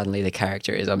 and suddenly the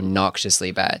character is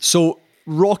obnoxiously bad. So,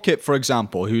 Rocket, for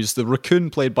example, who's the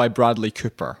raccoon played by Bradley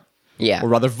Cooper. Yeah. Or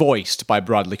rather, voiced by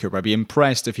Bradley Cooper. I'd be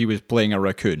impressed if he was playing a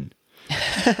raccoon.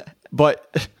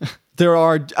 But there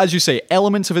are, as you say,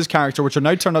 elements of his character which are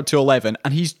now turned up to 11,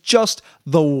 and he's just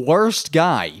the worst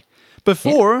guy.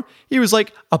 Before, he was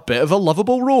like a bit of a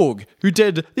lovable rogue who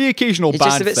did the occasional bad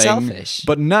just a bit thing. selfish.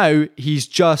 But now he's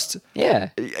just... Yeah.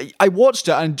 I watched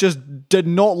it and just did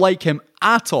not like him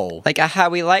at all. Like how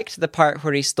we liked the part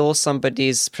where he stole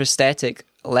somebody's prosthetic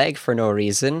leg for no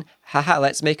reason. Haha,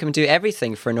 let's make him do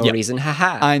everything for no reason.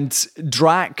 Haha. And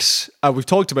Drax, we've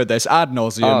talked about this ad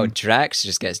nauseum. Oh, Drax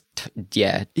just gets,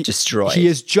 destroyed. He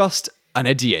is just an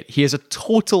idiot. He is a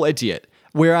total idiot.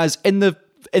 Whereas in the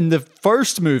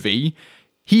first movie,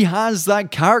 he has that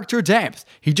character depth.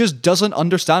 He just doesn't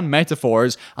understand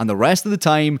metaphors, and the rest of the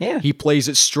time, he plays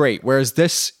it straight. Whereas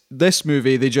this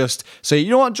movie, they just say, you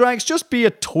know what, Drax, just be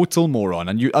a total moron,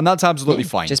 and that's absolutely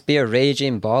fine. Just be a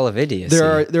raging ball of idiocy.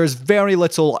 There's very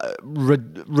little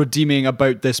redeeming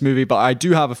about this movie, but I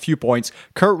do have a few points.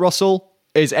 Kurt Russell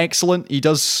is excellent. He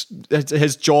does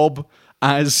his job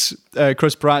as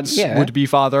Chris Pratt's would-be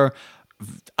father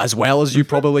as well as you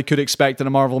probably could expect in a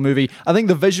Marvel movie. I think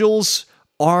the visuals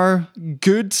are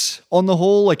good on the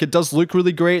whole. Like, it does look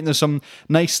really great, and there's some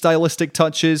nice stylistic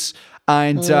touches.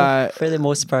 And for the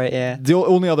most part, yeah. The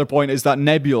only other point is that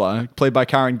Nebula, played by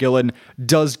Karen Gillan,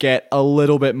 does get a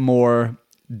little bit more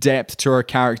depth to her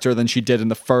character than she did in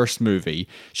the first movie.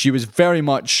 She was very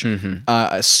much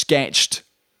a sketched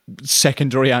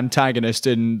secondary antagonist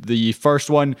in the first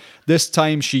one. This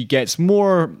time she gets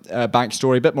more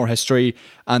backstory, a bit more history,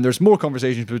 and there's more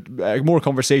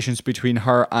conversations between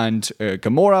her and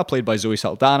Gamora, played by Zoe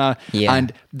Saldana,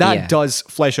 and that does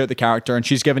flesh out the character, and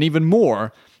she's given even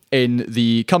more in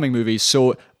the coming movies.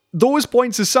 So those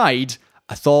points aside,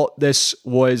 I thought this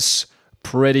was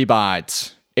pretty bad.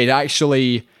 It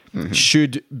actually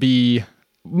should be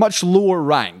much lower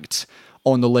ranked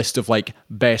on the list of like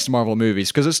best Marvel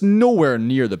movies, because it's nowhere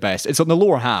near the best. It's on the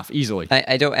lower half easily.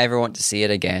 I don't ever want to see it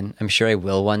again. I'm sure I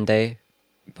will one day,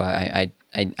 but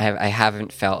I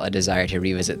haven't felt a desire to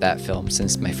revisit that film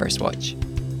since my first watch.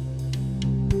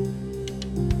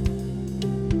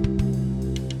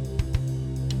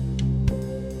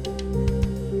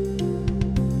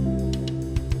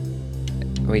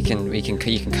 You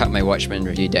can cut my Watchmen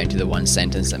review down to the one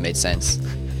sentence that made sense.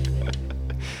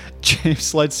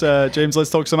 James, let's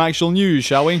talk some actual news,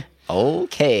 shall we?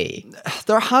 Okay.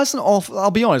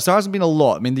 I'll be honest, there hasn't been a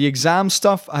lot. I mean, the exam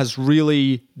stuff has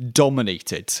really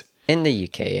dominated. In the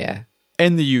UK, yeah.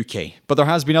 In the UK. But there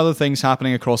has been other things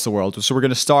happening across the world. So we're going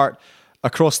to start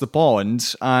across the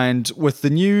pond, and with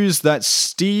the news that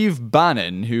Steve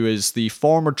Bannon, who is the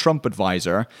former Trump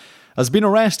advisor, has been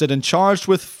arrested and charged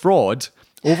with fraud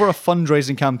over a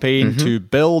fundraising campaign to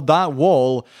build that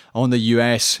wall on the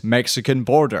US-Mexican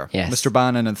border. Yes. Mr.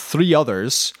 Bannon and 3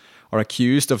 others are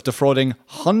accused of defrauding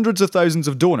hundreds of thousands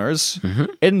of donors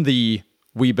in the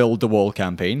We Build the Wall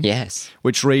campaign,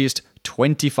 which raised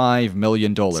 $25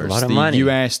 million. That's a lot of money.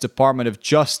 US Department of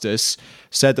Justice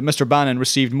said that Mr. Bannon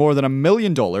received more than $1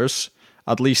 million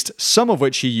at least some of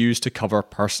which he used to cover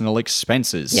personal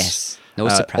expenses. Yes, no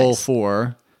surprise. All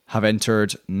 4 have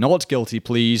entered not guilty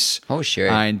pleas. Oh, sure.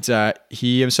 And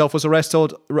he himself was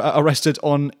arrested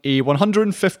on a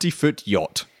 150-foot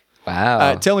yacht.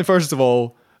 Wow. Tell me, first of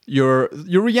all, your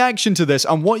reaction to this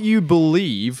and what you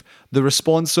believe the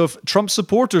response of Trump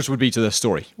supporters would be to this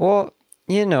story. Well,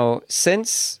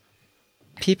 since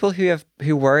people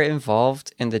who were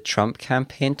involved in the Trump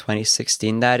campaign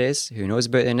 2016, that is, who knows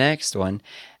about the next one,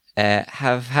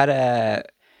 have had a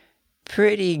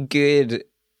pretty good,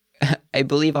 I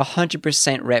believe,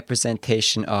 100%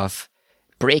 representation of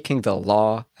breaking the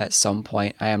law at some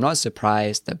point. I am not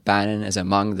surprised that Bannon is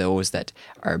among those that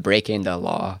are breaking the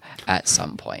law at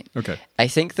some point. Okay. I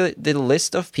think the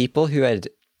list of people who had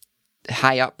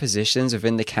high up positions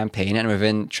within the campaign and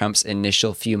within Trump's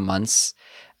initial few months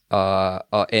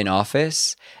in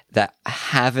office that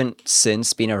haven't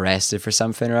since been arrested for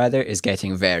something or other is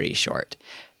getting very short.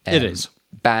 It is.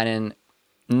 Bannon,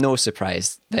 no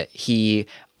surprise that he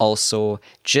also,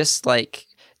 just like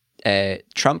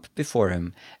Trump before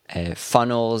him,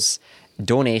 funnels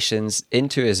donations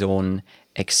into his own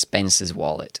expenses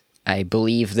wallet. I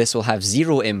believe this will have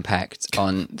zero impact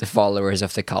on the followers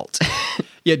of the cult.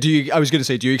 Yeah, I was going to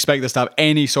say, do you expect this to have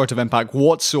any sort of impact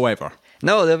whatsoever?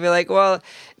 No, they'll be like, well,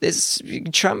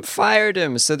 Trump fired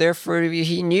him, so therefore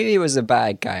he knew he was a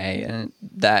bad guy, and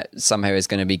that somehow is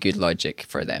going to be good logic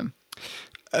for them.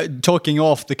 Talking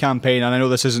off the campaign, and I know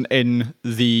this isn't in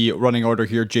the running order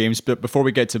here, James, but before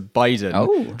we get to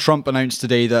Biden, Trump announced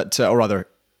today that, I'll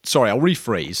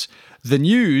rephrase. The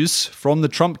news from the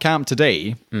Trump camp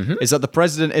today is that the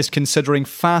president is considering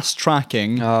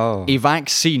fast-tracking a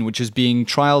vaccine which is being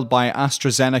trialled by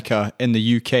AstraZeneca in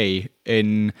the UK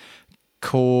in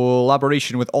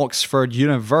collaboration with Oxford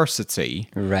University.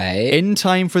 Right. In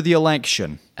time for the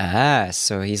election.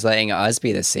 So he's letting us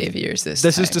be the saviors this time.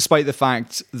 This is despite the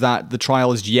fact that the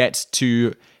trial is yet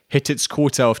to hit its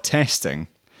quota of testing.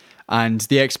 And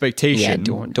the expectation...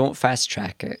 Yeah, don't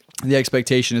fast-track it. The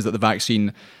expectation is that the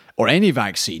vaccine, or any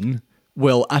vaccine,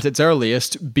 will at its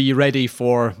earliest be ready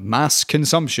for mass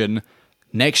consumption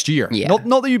next year. Yeah.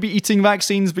 Not that you'd be eating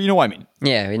vaccines, but you know what I mean.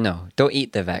 Yeah, no, don't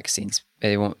eat the vaccines.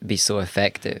 They won't be so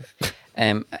effective.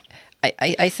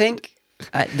 I think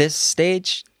at this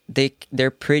stage they're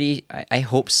pretty. I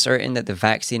hope certain that the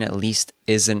vaccine at least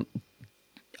isn't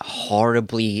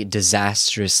horribly,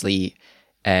 disastrously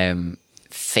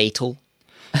fatal.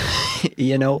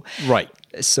 Right.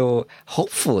 So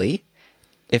hopefully,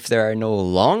 if there are no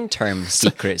long-term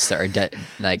secrets that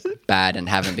are bad and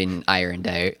haven't been ironed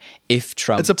out, if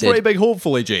Trump it's a pretty big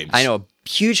hopefully, James. I know,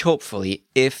 huge hopefully,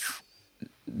 if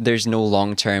there's no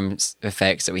long-term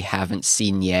effects that we haven't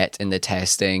seen yet in the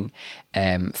testing,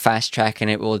 fast-tracking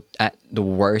it will, at the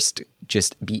worst,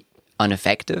 just be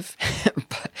ineffective.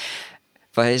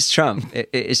 but it's Trump.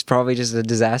 It's probably just a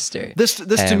disaster. This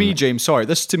to me, James,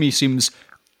 this to me seems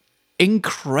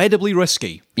incredibly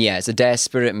risky. Yeah, it's a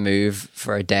desperate move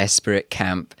for a desperate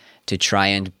camp to try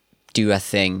and do a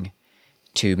thing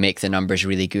to make the numbers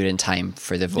really good in time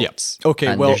for the votes. Yeah. Okay,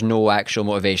 and well, there's no actual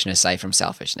motivation aside from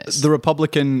selfishness. The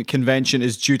Republican convention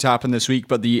is due to happen this week,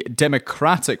 but the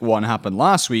Democratic one happened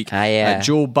last week.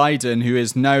 Joe Biden, who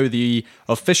is now the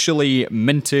officially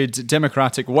minted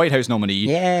Democratic White House nominee,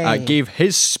 gave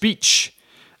his speech,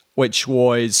 which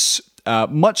was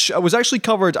was actually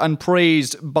covered and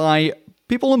praised by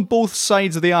people on both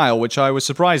sides of the aisle, which I was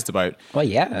surprised about. Well,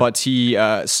 yeah. But he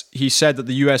said that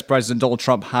the US President Donald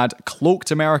Trump had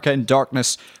cloaked America in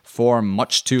darkness for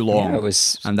much too long.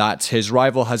 And that his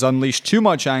rival has unleashed too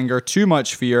much anger, too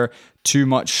much fear, too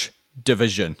much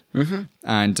division. Mm-hmm.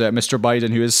 And Mr.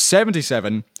 Biden, who is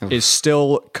 77, is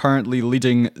still currently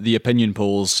leading the opinion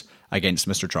polls against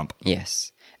Mr. Trump.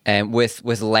 Yes. With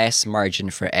less margin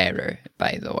for error,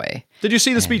 by the way. Did you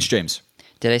see the speech, James?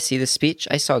 Did I see the speech?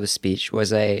 I saw the speech.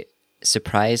 Was I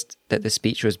surprised that the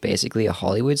speech was basically a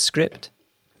Hollywood script?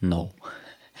 No.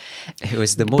 It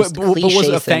was the most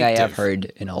cliche thing I have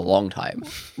heard in a long time.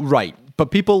 Right.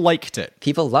 But people liked it.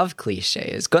 People love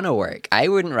cliche. It's going to work. I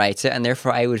wouldn't write it, and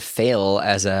therefore I would fail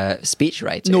as a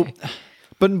speechwriter. No.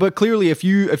 But clearly, if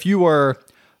you were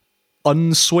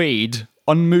unswayed,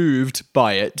 unmoved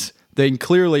by it, then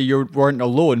clearly you weren't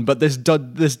alone. But this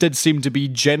did seem to be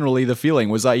generally the feeling,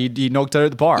 was that he knocked it out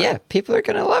of the park. Yeah, people are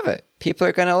going to love it. People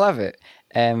are going to love it.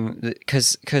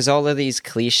 Because all of these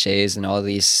cliches and all of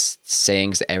these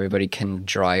sayings that everybody can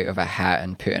draw out of a hat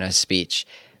and put in a speech,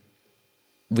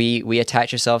 we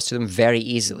attach ourselves to them very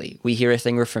easily. We hear a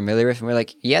thing we're familiar with and we're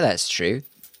like, yeah, that's true.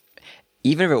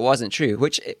 even if it wasn't true,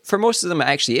 which for most of them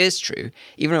actually is true,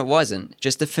 even if it wasn't,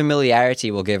 just the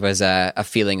familiarity will give us a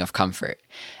feeling of comfort.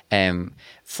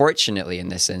 Fortunately in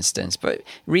this instance, but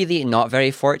really not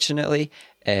very fortunately,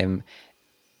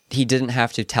 he didn't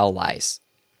have to tell lies.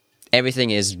 Everything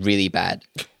is really bad,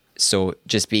 so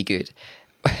just be good.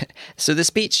 So the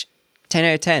speech, 10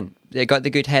 out of 10. They got the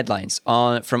good headlines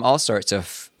from all sorts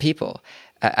of people.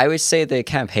 I would say the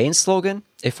campaign slogan,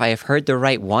 if I have heard the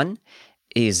right one,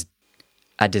 is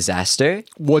a disaster.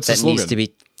 What's the slogan? Needs to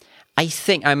be. I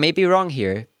think I may be wrong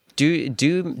here.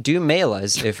 Do mail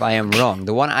us if I am wrong.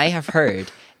 The one I have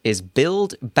heard is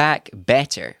 "Build Back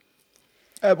Better."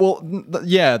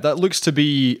 That looks to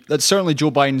be that's certainly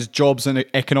Joe Biden's jobs and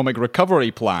economic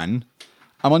recovery plan.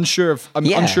 I'm unsure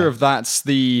if that's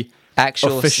the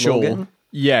actual official slogan.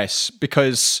 Yes,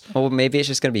 because... Well, maybe it's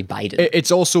just going to be Biden.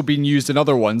 It's also been used in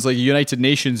other ones, like the United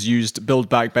Nations used Build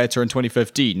Back Better in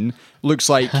 2015. Looks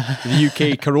like the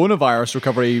UK coronavirus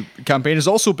recovery campaign is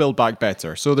also Build Back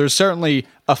Better. So there's certainly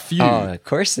a few. Oh, of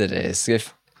course it is.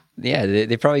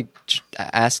 They probably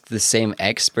asked the same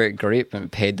expert group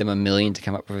and paid them $1 million to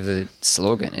come up with a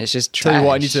slogan. It's just trash. Tell you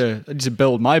what, I need to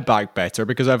build my back better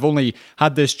because I've only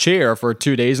had this chair for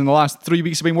 2 days and the last 3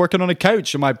 weeks I've been working on a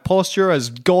couch and my posture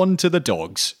has gone to the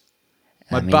dogs.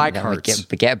 My back hurts.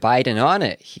 Get Biden on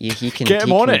it. He can get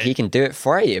him on it. He can do it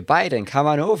for you. Biden, come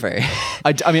on over.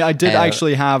 I did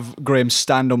actually have Graham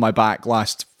stand on my back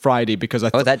last Friday because I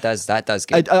thought... that does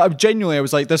good. I genuinely, I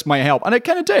was like, this might help. And it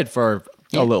kind of did for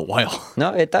a little while.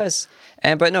 No, it does.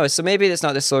 But no, so maybe that's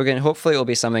not the slogan. Hopefully it'll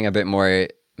be something a bit more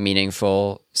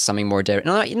meaningful, something more direct.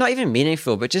 No, not even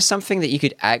meaningful, but just something that you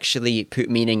could actually put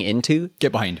meaning into.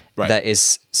 Get behind. Right. That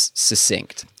is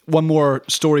succinct. One more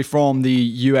story from the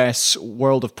US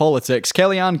world of politics.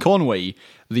 Kellyanne Conway,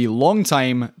 the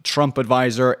longtime Trump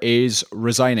advisor, is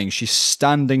resigning. She's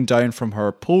standing down from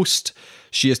her post.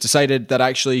 She has decided that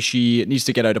actually she needs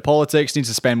to get out of politics, needs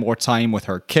to spend more time with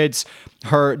her kids.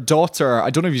 Her daughter,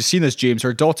 I don't know if you've seen this, James,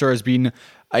 her daughter has been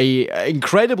a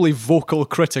incredibly vocal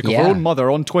critic of her own mother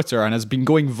on Twitter and has been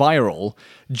going viral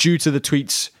due to the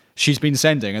tweets she's been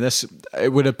sending. And this,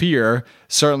 it would appear,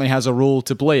 certainly has a role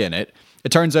to play in it.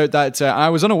 It turns out that, I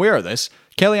was unaware of this,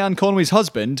 Kellyanne Conway's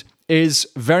husband is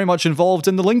very much involved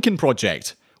in the Lincoln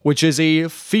Project, which is a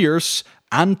fierce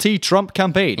anti-Trump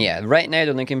campaign. Yeah, right now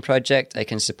the Lincoln Project, I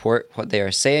can support what they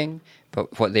are saying,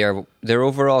 but what their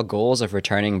overall goals of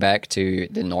returning back to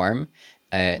the norm,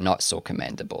 not so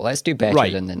commendable. Let's do better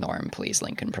than the norm, please,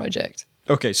 Lincoln Project.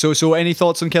 Okay, so any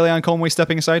thoughts on Kellyanne Conway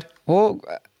stepping aside? Well,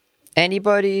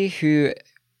 anybody who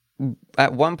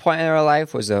at one point in her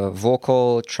life was a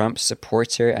vocal Trump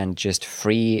supporter and just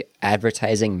free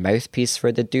advertising mouthpiece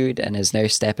for the dude and is now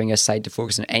stepping aside to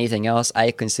focus on anything else,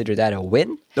 I consider that a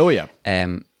win. Oh yeah.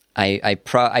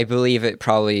 I believe it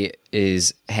probably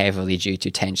is heavily due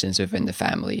to tensions within the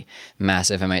family,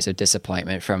 massive amounts of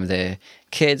disappointment from the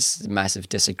kids, massive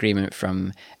disagreement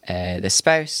from the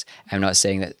spouse. I'm not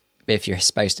saying that if your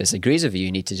spouse disagrees with you,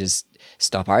 you need to just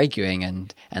stop arguing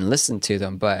and listen to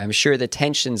them. But I'm sure the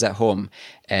tensions at home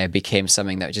became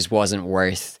something that just wasn't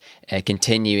worth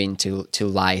continuing to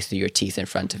lie through your teeth in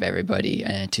front of everybody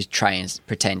and to try and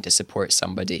pretend to support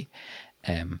somebody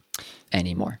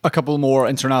anymore. A couple more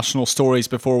international stories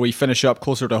before we finish up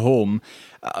closer to home.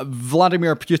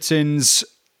 Vladimir Putin's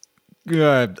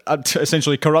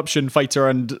essentially corruption fighter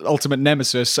and ultimate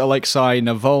nemesis, Alexei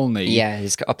Navalny. Yeah,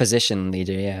 his opposition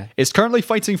leader, is currently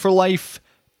fighting for life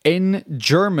in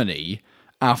Germany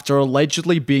after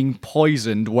allegedly being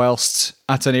poisoned whilst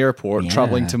at an airport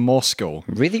traveling to Moscow.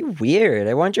 Really weird.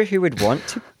 I wonder who would want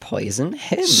to poison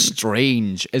him.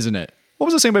 Strange, isn't it? What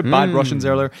was I saying about bad Russians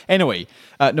earlier? Anyway,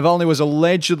 Navalny was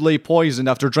allegedly poisoned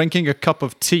after drinking a cup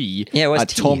of tea at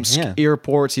Tomsk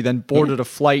airport. He then boarded a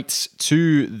flight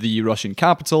to the Russian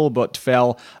capital, but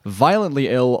fell violently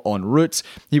ill en route.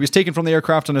 He was taken from the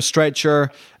aircraft on a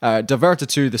stretcher, diverted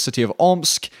to the city of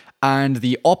Omsk. And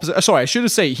the I should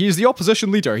have said, he is the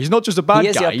opposition leader. He's not just a bad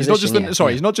guy. He's not just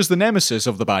he's not just the nemesis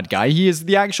of the bad guy. He is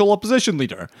the actual opposition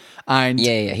leader. And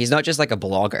he's not just like a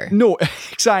blogger. No,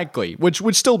 exactly, which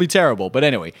would still be terrible. But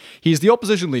anyway, he's the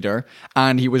opposition leader,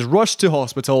 and he was rushed to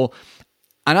hospital.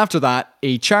 And after that,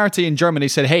 a charity in Germany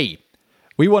said, "Hey,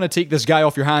 we want to take this guy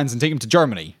off your hands and take him to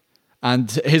Germany." And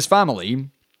his family,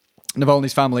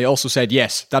 Navalny's family, also said,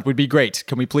 "Yes, that would be great.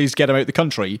 Can we please get him out of the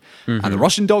country?" And the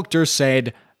Russian doctors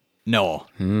said, "No,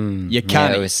 you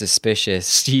can't." Yeah, it was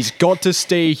suspicious. He's got to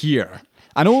stay here.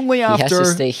 And only after... He has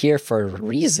to stay here for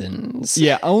reasons.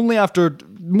 Yeah, only after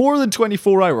more than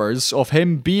 24 hours of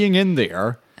him being in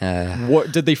there,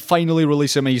 what did they finally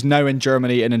release him, and he's now in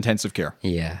Germany in intensive care.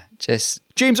 Yeah, Just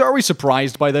James, are we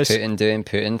surprised by this? Putin doing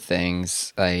Putin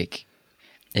things. Like,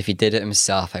 if he did it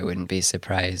himself, I wouldn't be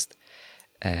surprised.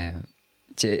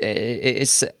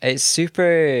 It's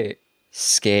super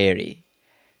scary.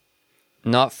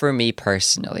 Not for me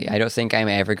personally. I don't think I'm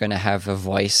ever going to have a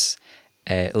voice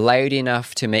loud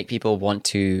enough to make people want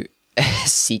to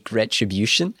seek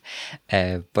retribution.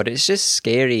 But it's just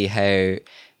scary how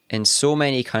in so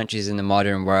many countries in the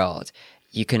modern world,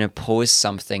 you can oppose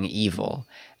something evil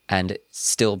and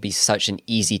still be such an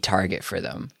easy target for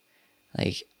them.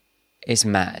 Like, it's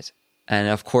mad. And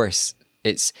of course,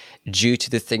 it's due to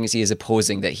the things he is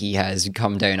opposing that he has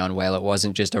come down on. Well, it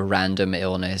wasn't just a random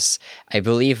illness. I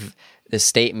believe the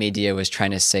state media was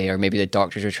trying to say, or maybe the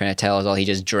doctors were trying to tell us all, he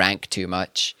just drank too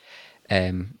much.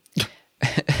 But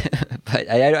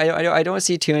I don't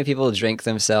see too many people drink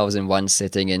themselves in one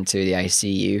sitting into the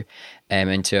ICU,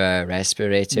 into a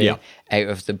respirator, out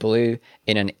of the blue,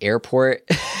 in an airport.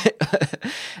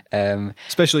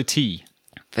 Especially tea.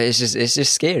 But it's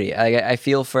just scary. I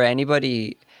feel for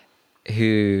anybody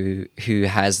who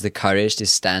has the courage to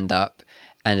stand up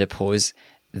and oppose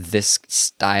this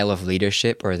style of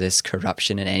leadership or this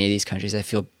corruption in any of these countries. I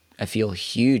feel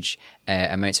huge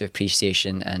amounts of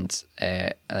appreciation and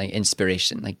like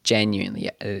inspiration. Like, genuinely,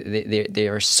 they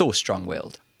are so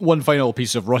strong-willed. One final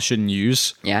piece of Russian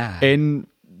news. Yeah. In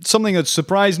something that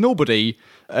surprised nobody,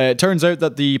 it turns out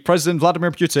that the President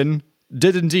Vladimir Putin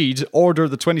did indeed order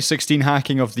the 2016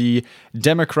 hacking of the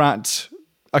Democrat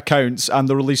accounts and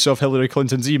the release of Hillary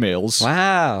Clinton's emails.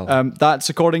 Wow. That's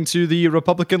according to the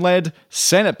Republican-led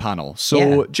Senate panel. So,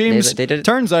 Yeah, James, they did.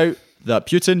 Turns out that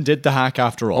Putin did the hack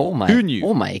after all. Who knew?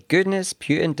 Oh my goodness,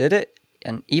 Putin did it.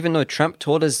 And even though Trump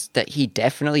told us that he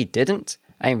definitely didn't,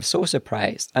 I am so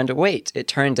surprised. And wait, it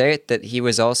turned out that he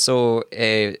was also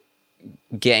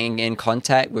getting in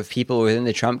contact with people within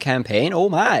the Trump campaign. Oh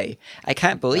my, I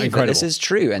can't believe that this is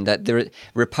true, and that the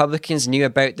Republicans knew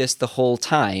about this the whole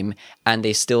time and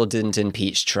they still didn't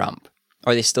impeach Trump,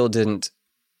 or they still didn't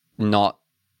not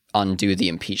undo the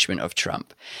impeachment of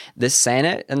Trump. The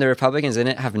Senate and the Republicans in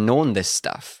it have known this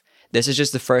stuff. This is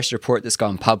just the first report that's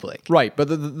gone public. Right, but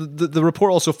the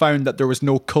report also found that there was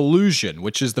no collusion,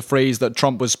 which is the phrase that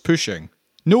Trump was pushing.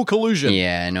 No collusion.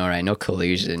 Yeah, I know, right? No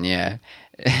collusion, yeah.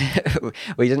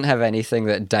 We didn't have anything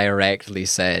that directly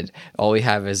said. All we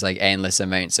have is like endless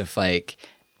amounts of like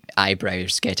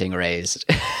eyebrows getting raised.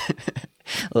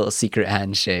 Little secret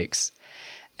handshakes.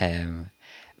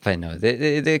 But no,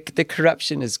 the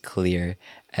corruption is clear.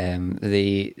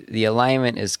 The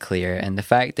alignment is clear, and the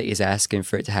fact that he's asking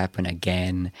for it to happen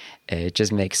again, it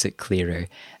just makes it clearer.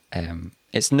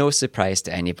 It's no surprise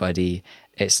to anybody.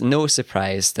 It's no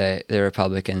surprise that the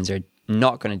Republicans are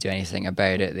not going to do anything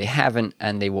about it. They haven't,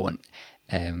 and they won't.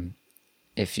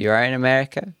 If you are in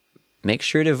America, make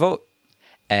sure to vote.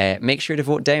 Make sure to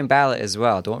vote down ballot as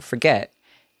well. Don't forget,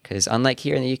 because unlike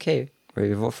here in the UK, where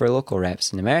you vote for local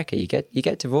reps, in America, you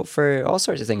get to vote for all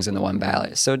sorts of things in the one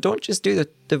ballot. So don't just do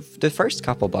the first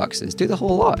couple boxes. Do the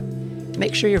whole lot.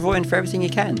 Make sure you're voting for everything you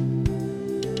can.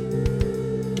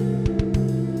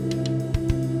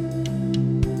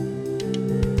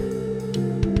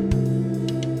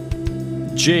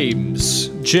 James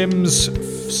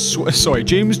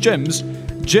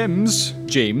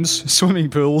swimming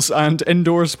pools and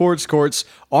indoor sports courts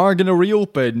are going to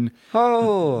reopen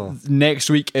next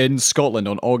week in Scotland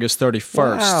on August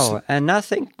 31st. Wow, and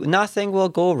nothing will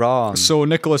go wrong. So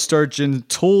Nicola Sturgeon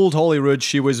told Holyrood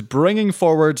she was bringing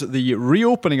forward the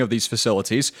reopening of these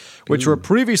facilities, which were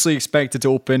previously expected to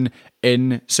open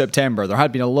in September. There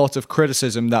had been a lot of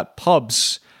criticism that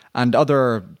pubs and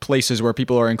other places where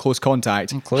people are in close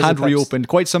contact had reopened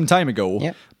quite some time ago.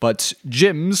 Yep. But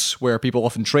gyms, where people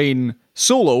often train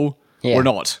solo, were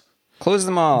not. Close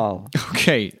them all.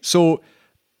 Okay, so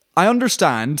I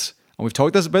understand, and we've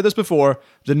talked about this before,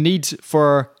 the need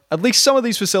for at least some of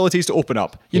these facilities to open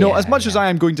up. You know, as much as I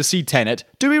am going to see Tenet,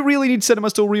 do we really need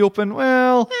cinemas to reopen?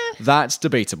 Well, that's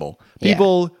debatable.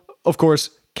 People, of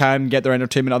course, can get their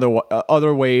entertainment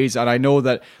other ways, and I know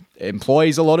that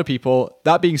employs a lot of people.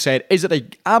 That being said, is it an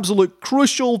absolute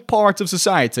crucial part of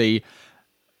society?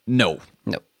 No.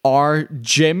 Are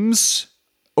gyms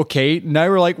okay? Now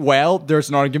we're like, well, there's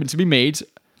an argument to be made.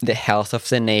 The health of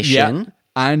the nation.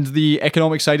 And the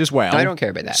economic side as well. I don't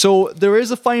care about that. So there is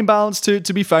a fine balance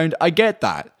to be found. I get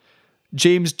that.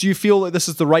 James, do you feel like this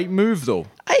is the right move, though?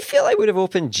 I feel I would have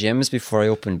opened gyms before I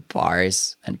opened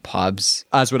bars and pubs.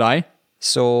 As would I.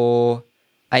 So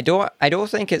I don't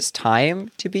think it's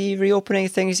time to be reopening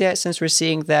things yet, since we're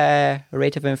seeing the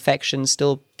rate of infection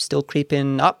still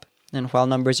creeping up. And while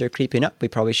numbers are creeping up, we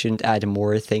probably shouldn't add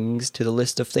more things to the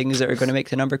list of things that are going to make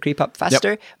the number creep up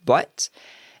faster. Yep. But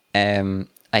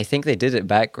I think they did it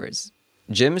backwards.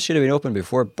 Gyms should have been open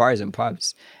before bars and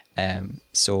pubs.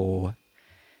 So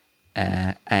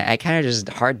I kind of just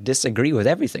hard disagree with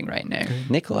everything right now.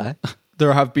 Nicola,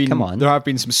 There have been come on. There have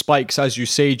been some spikes, as you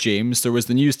say, James. There was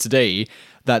the news today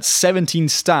that 17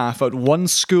 staff at one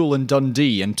school in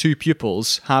Dundee and 2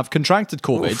 pupils have contracted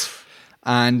COVID. Oof.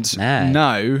 And Mad.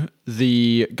 now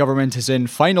the government is in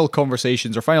final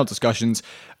conversations or final discussions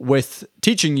with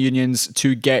teaching unions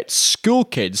to get school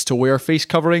kids to wear face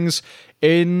coverings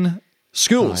in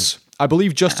schools. I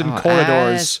believe just in corridors.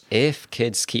 As if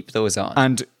kids keep those on.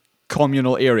 And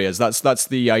communal areas. That's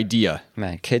the idea.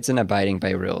 Man, kids and abiding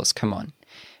by rules. Come on.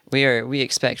 We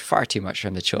expect far too much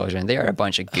from the children. They are a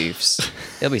bunch of goofs.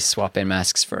 They'll be swapping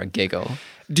masks for a giggle.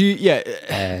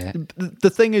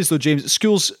 The thing is though, James,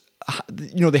 schools,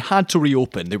 they had to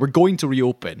reopen. They were going to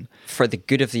reopen for the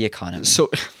good of the economy.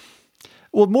 So,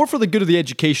 well, more for the good of the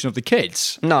education of the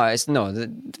kids.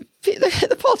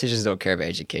 The politicians don't care about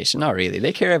education. Not really.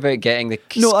 They care about getting the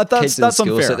kids in school unfair.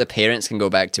 so that the parents can go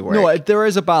back to work. No, there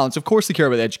is a balance. Of course, they care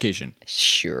about education.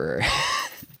 Sure.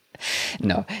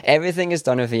 No, everything is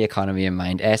done with the economy in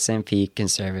mind. SNP,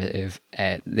 Conservative,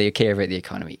 they care about the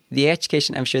economy. The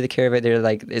education, I'm sure they care about.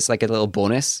 It's like a little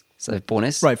bonus. It's a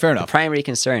bonus. Right, fair enough. The primary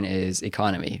concern is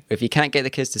economy. If you can't get the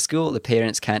kids to school, the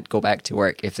parents can't go back to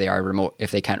work if they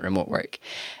can't remote work.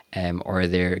 Or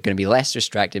they're going to be less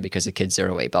distracted because the kids are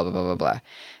away, blah, blah, blah, blah,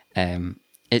 blah.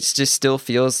 It just still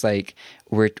feels like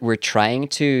we're trying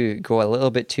to go a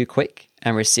little bit too quick,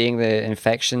 and we're seeing the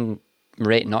infection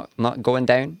rate not going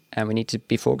down, and we need to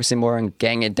be focusing more on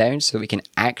getting it down so that we can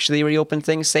actually reopen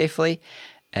things safely.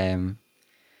 But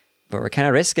we're kind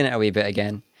of risking it a wee bit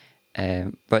again.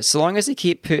 But so long as they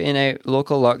keep putting out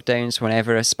local lockdowns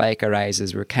whenever a spike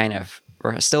arises, we're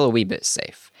still a wee bit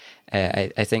safe.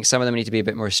 I think some of them need to be a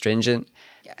bit more stringent.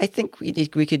 I think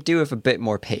we could do with a bit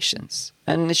more patience.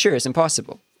 And sure, it's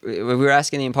impossible. We're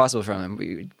asking the impossible from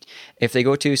them. If they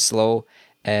go too slow,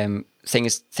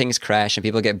 things crash and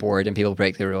people get bored and people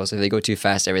break the rules. If they go too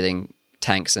fast, everything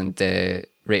tanks and the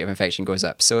rate of infection goes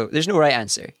up. So there's no right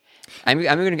answer. I'm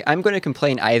going to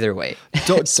complain either way.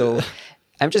 So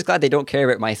I'm just glad they don't care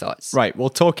about my thoughts. Right. Well,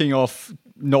 talking of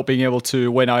not being able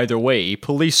to win either way,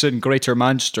 police in Greater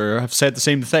Manchester have said the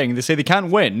same thing. They say they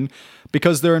can't win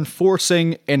because they're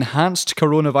enforcing enhanced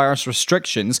coronavirus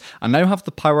restrictions and now have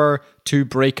the power to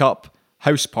break up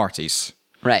house parties.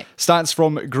 Right. Stats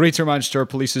from Greater Manchester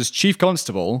Police's Chief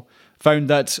Constable found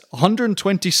that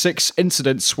 126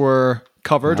 incidents were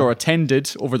covered or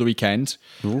attended over the weekend.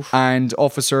 Oof. And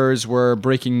officers were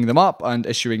breaking them up and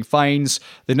issuing fines.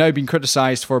 They've now been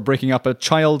criticised for breaking up a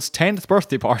child's 10th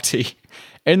birthday party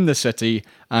in the city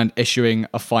and issuing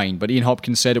a fine. But Ian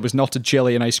Hopkins said it was not a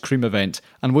jelly and ice cream event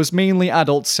and was mainly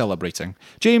adults celebrating.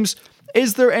 James,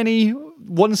 is there any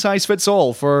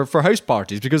one-size-fits-all for house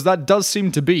parties? Because that does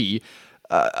seem to be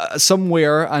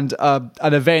somewhere and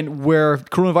an event where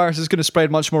coronavirus is going to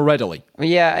spread much more readily.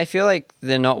 Yeah, I feel like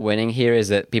the not winning here is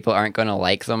that people aren't going to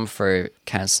like them for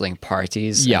cancelling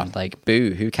parties. Yeah. And like,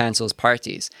 boo, who cancels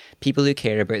parties? People who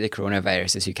care about the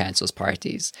coronavirus is who cancels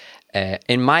parties.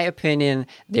 In my opinion,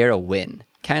 they're a win.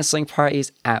 Cancelling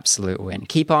parties, absolute win.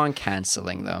 Keep on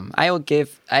cancelling them. I will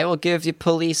give the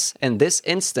police, in this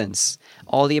instance,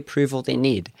 all the approval they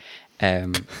need.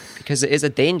 Because it is a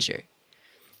danger.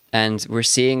 And we're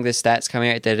seeing the stats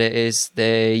coming out that it is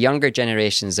the younger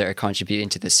generations that are contributing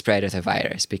to the spread of the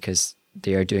virus because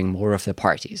they are doing more of the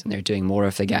parties and they're doing more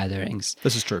of the gatherings.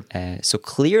 This is true. So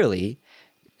clearly,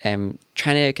 trying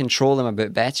to control them a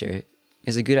bit better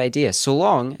is a good idea, so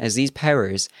long as these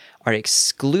powers are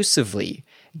exclusively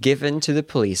given to the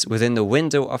police within the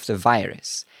window of the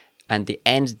virus. And the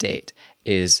end date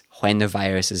is when the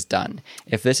virus is done.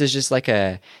 If this is just like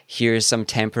here's some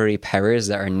temporary powers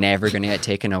that are never going to get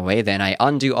taken away, then I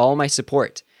undo all my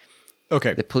support.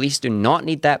 Okay. The police do not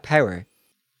need that power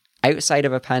outside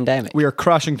of a pandemic. We are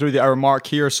crashing through the hour mark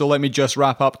here, so let me just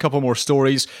wrap up a couple more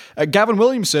stories. Gavin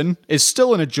Williamson is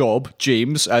still in a job,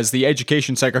 James, as the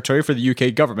Education Secretary for the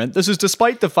UK government. This is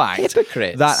despite the fact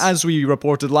Hypocrites. that, as we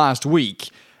reported last week,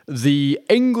 the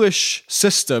English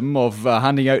system of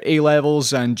handing out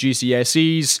A-levels and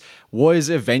GCSEs was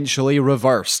eventually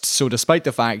reversed. So despite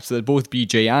the fact that both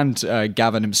BJ and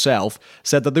Gavin himself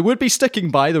said that they would be sticking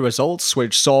by the results,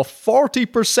 which saw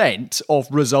 40% of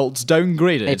results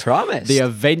downgraded. They promised. They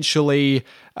eventually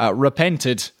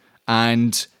repented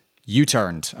and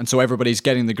U-turned. And so everybody's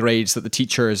getting the grades that the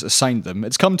teachers assigned them.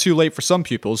 It's come too late for some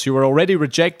pupils who were already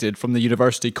rejected from the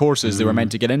university courses they were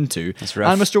meant to get into. That's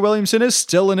rough. And Mr. Williamson is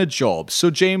still in a job. So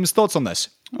James, thoughts on this?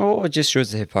 Oh, it just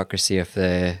shows the hypocrisy of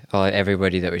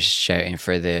everybody that was shouting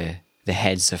for the the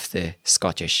heads of the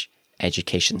Scottish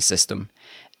education system,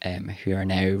 who are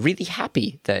now really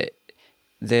happy that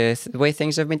the way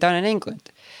things have been done in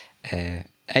England.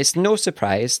 It's no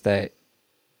surprise that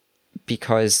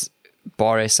because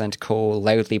Boris and co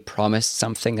loudly promised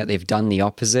something that they've done the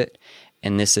opposite.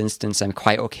 In this instance, I'm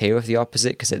quite okay with the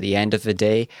opposite, because at the end of the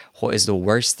day, what is the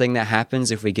worst thing that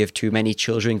happens if we give too many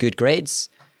children good grades?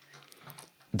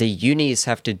 The unis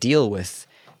have to deal with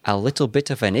a little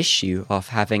bit of an issue of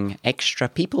having extra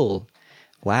people.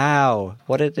 Wow,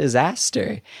 what a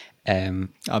disaster.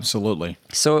 Absolutely.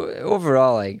 So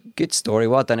overall, like, good story.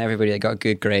 Well done, everybody that got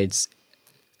good grades.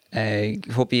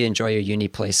 Hope you enjoy your uni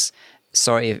place.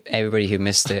 Sorry, everybody who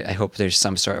missed it. I hope there's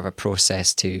some sort of a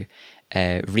process to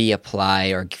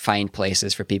reapply or find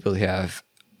places for people who have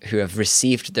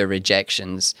received their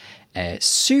rejections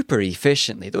super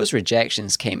efficiently. Those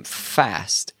rejections came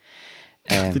fast.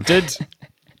 They did.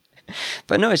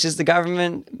 But no, it's just the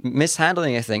government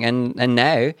mishandling a thing. And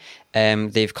now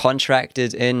they've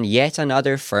contracted in yet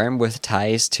another firm with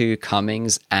ties to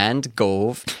Cummings and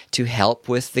Gove to help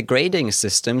with the grading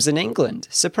systems in England.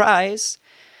 Surprise!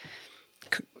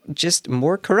 Just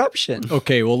more corruption.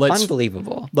 Okay, well,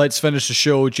 Unbelievable. Let's finish the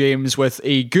show, James, with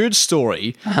a good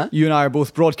story. You and I are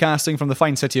both broadcasting from the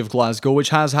fine city of Glasgow,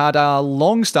 which has had a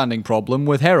long-standing problem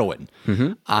with heroin.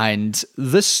 And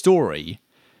this story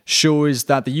shows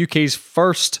that the UK's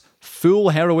first full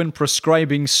heroin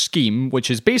prescribing scheme,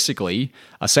 which is basically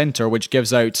a centre which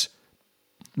gives out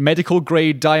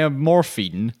medical-grade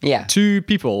diamorphine to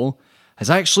people, has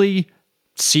actually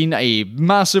seen a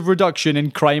massive reduction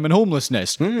in crime and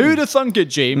homelessness. Who'd have thunk it,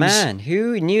 James? Man,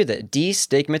 who knew that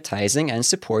destigmatizing and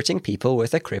supporting people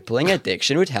with a crippling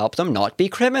addiction would help them not be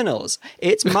criminals?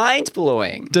 It's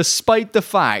mind-blowing. Despite the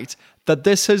fact that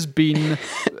this has been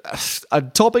a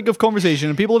topic of conversation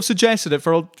and people have suggested it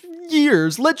for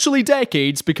years, literally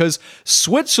decades, because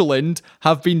Switzerland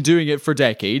have been doing it for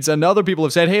decades, and other people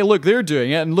have said, hey, look, they're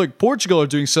doing it, and look, Portugal are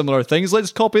doing similar things,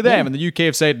 let's copy them. And the UK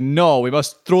have said, no, we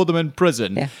must throw them in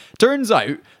prison. Turns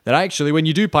out that actually when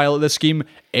you do pilot this scheme,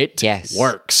 it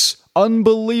works.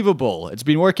 Unbelievable. It's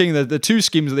been working, the two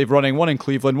schemes that they've running, one in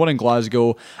Cleveland, one in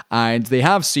Glasgow, and they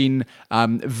have seen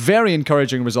very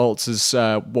encouraging results, is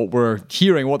what we're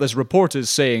hearing, what this report is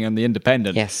saying in The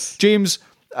Independent. James,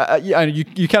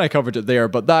 you kind of covered it there,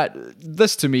 but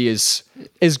this to me is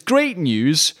great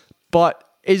news, but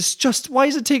it's just, why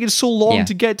is it taking so long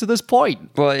to get to this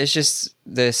point? Well, it's just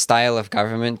the style of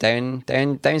government down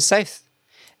south.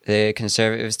 The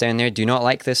Conservatives down there do not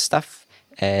like this stuff.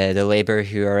 The Labour,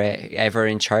 who are ever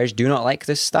in charge, do not like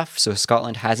this stuff. So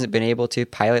Scotland hasn't been able to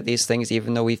pilot these things,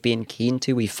 even though we've been keen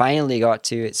to. We finally got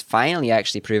to. It's finally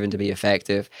actually proven to be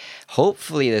effective.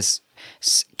 Hopefully this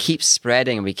keeps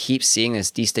spreading and we keep seeing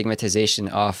this destigmatization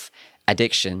of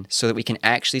addiction so that we can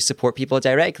actually support people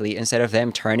directly instead of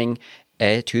them turning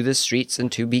to the streets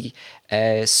and to be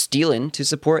stealing to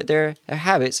support their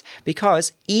habits.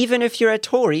 Because even if you're a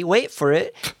Tory, wait for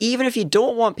it, even if you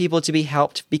don't want people to be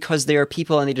helped because they are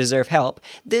people and they deserve help,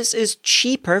 this is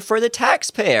cheaper for the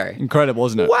taxpayer. Incredible,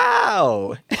 isn't it?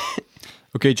 Wow.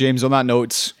 Okay, James, on that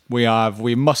note,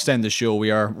 we must end the show.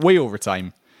 We are way over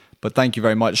time. But thank you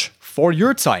very much for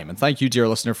your time. And thank you, dear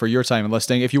listener, for your time and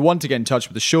listening. If you want to get in touch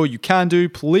with the show, you can do.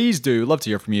 Please do. Love to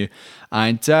hear from you.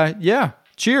 And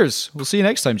cheers. We'll see you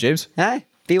next time, James. Hi.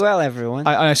 Be well, everyone.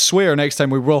 I swear next time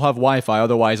we will have Wi-Fi.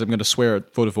 Otherwise, I'm going to swear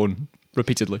at Vodafone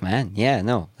repeatedly. Man, yeah,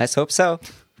 no. Let's hope so.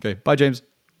 Okay. Bye, James.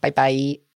 Bye-bye.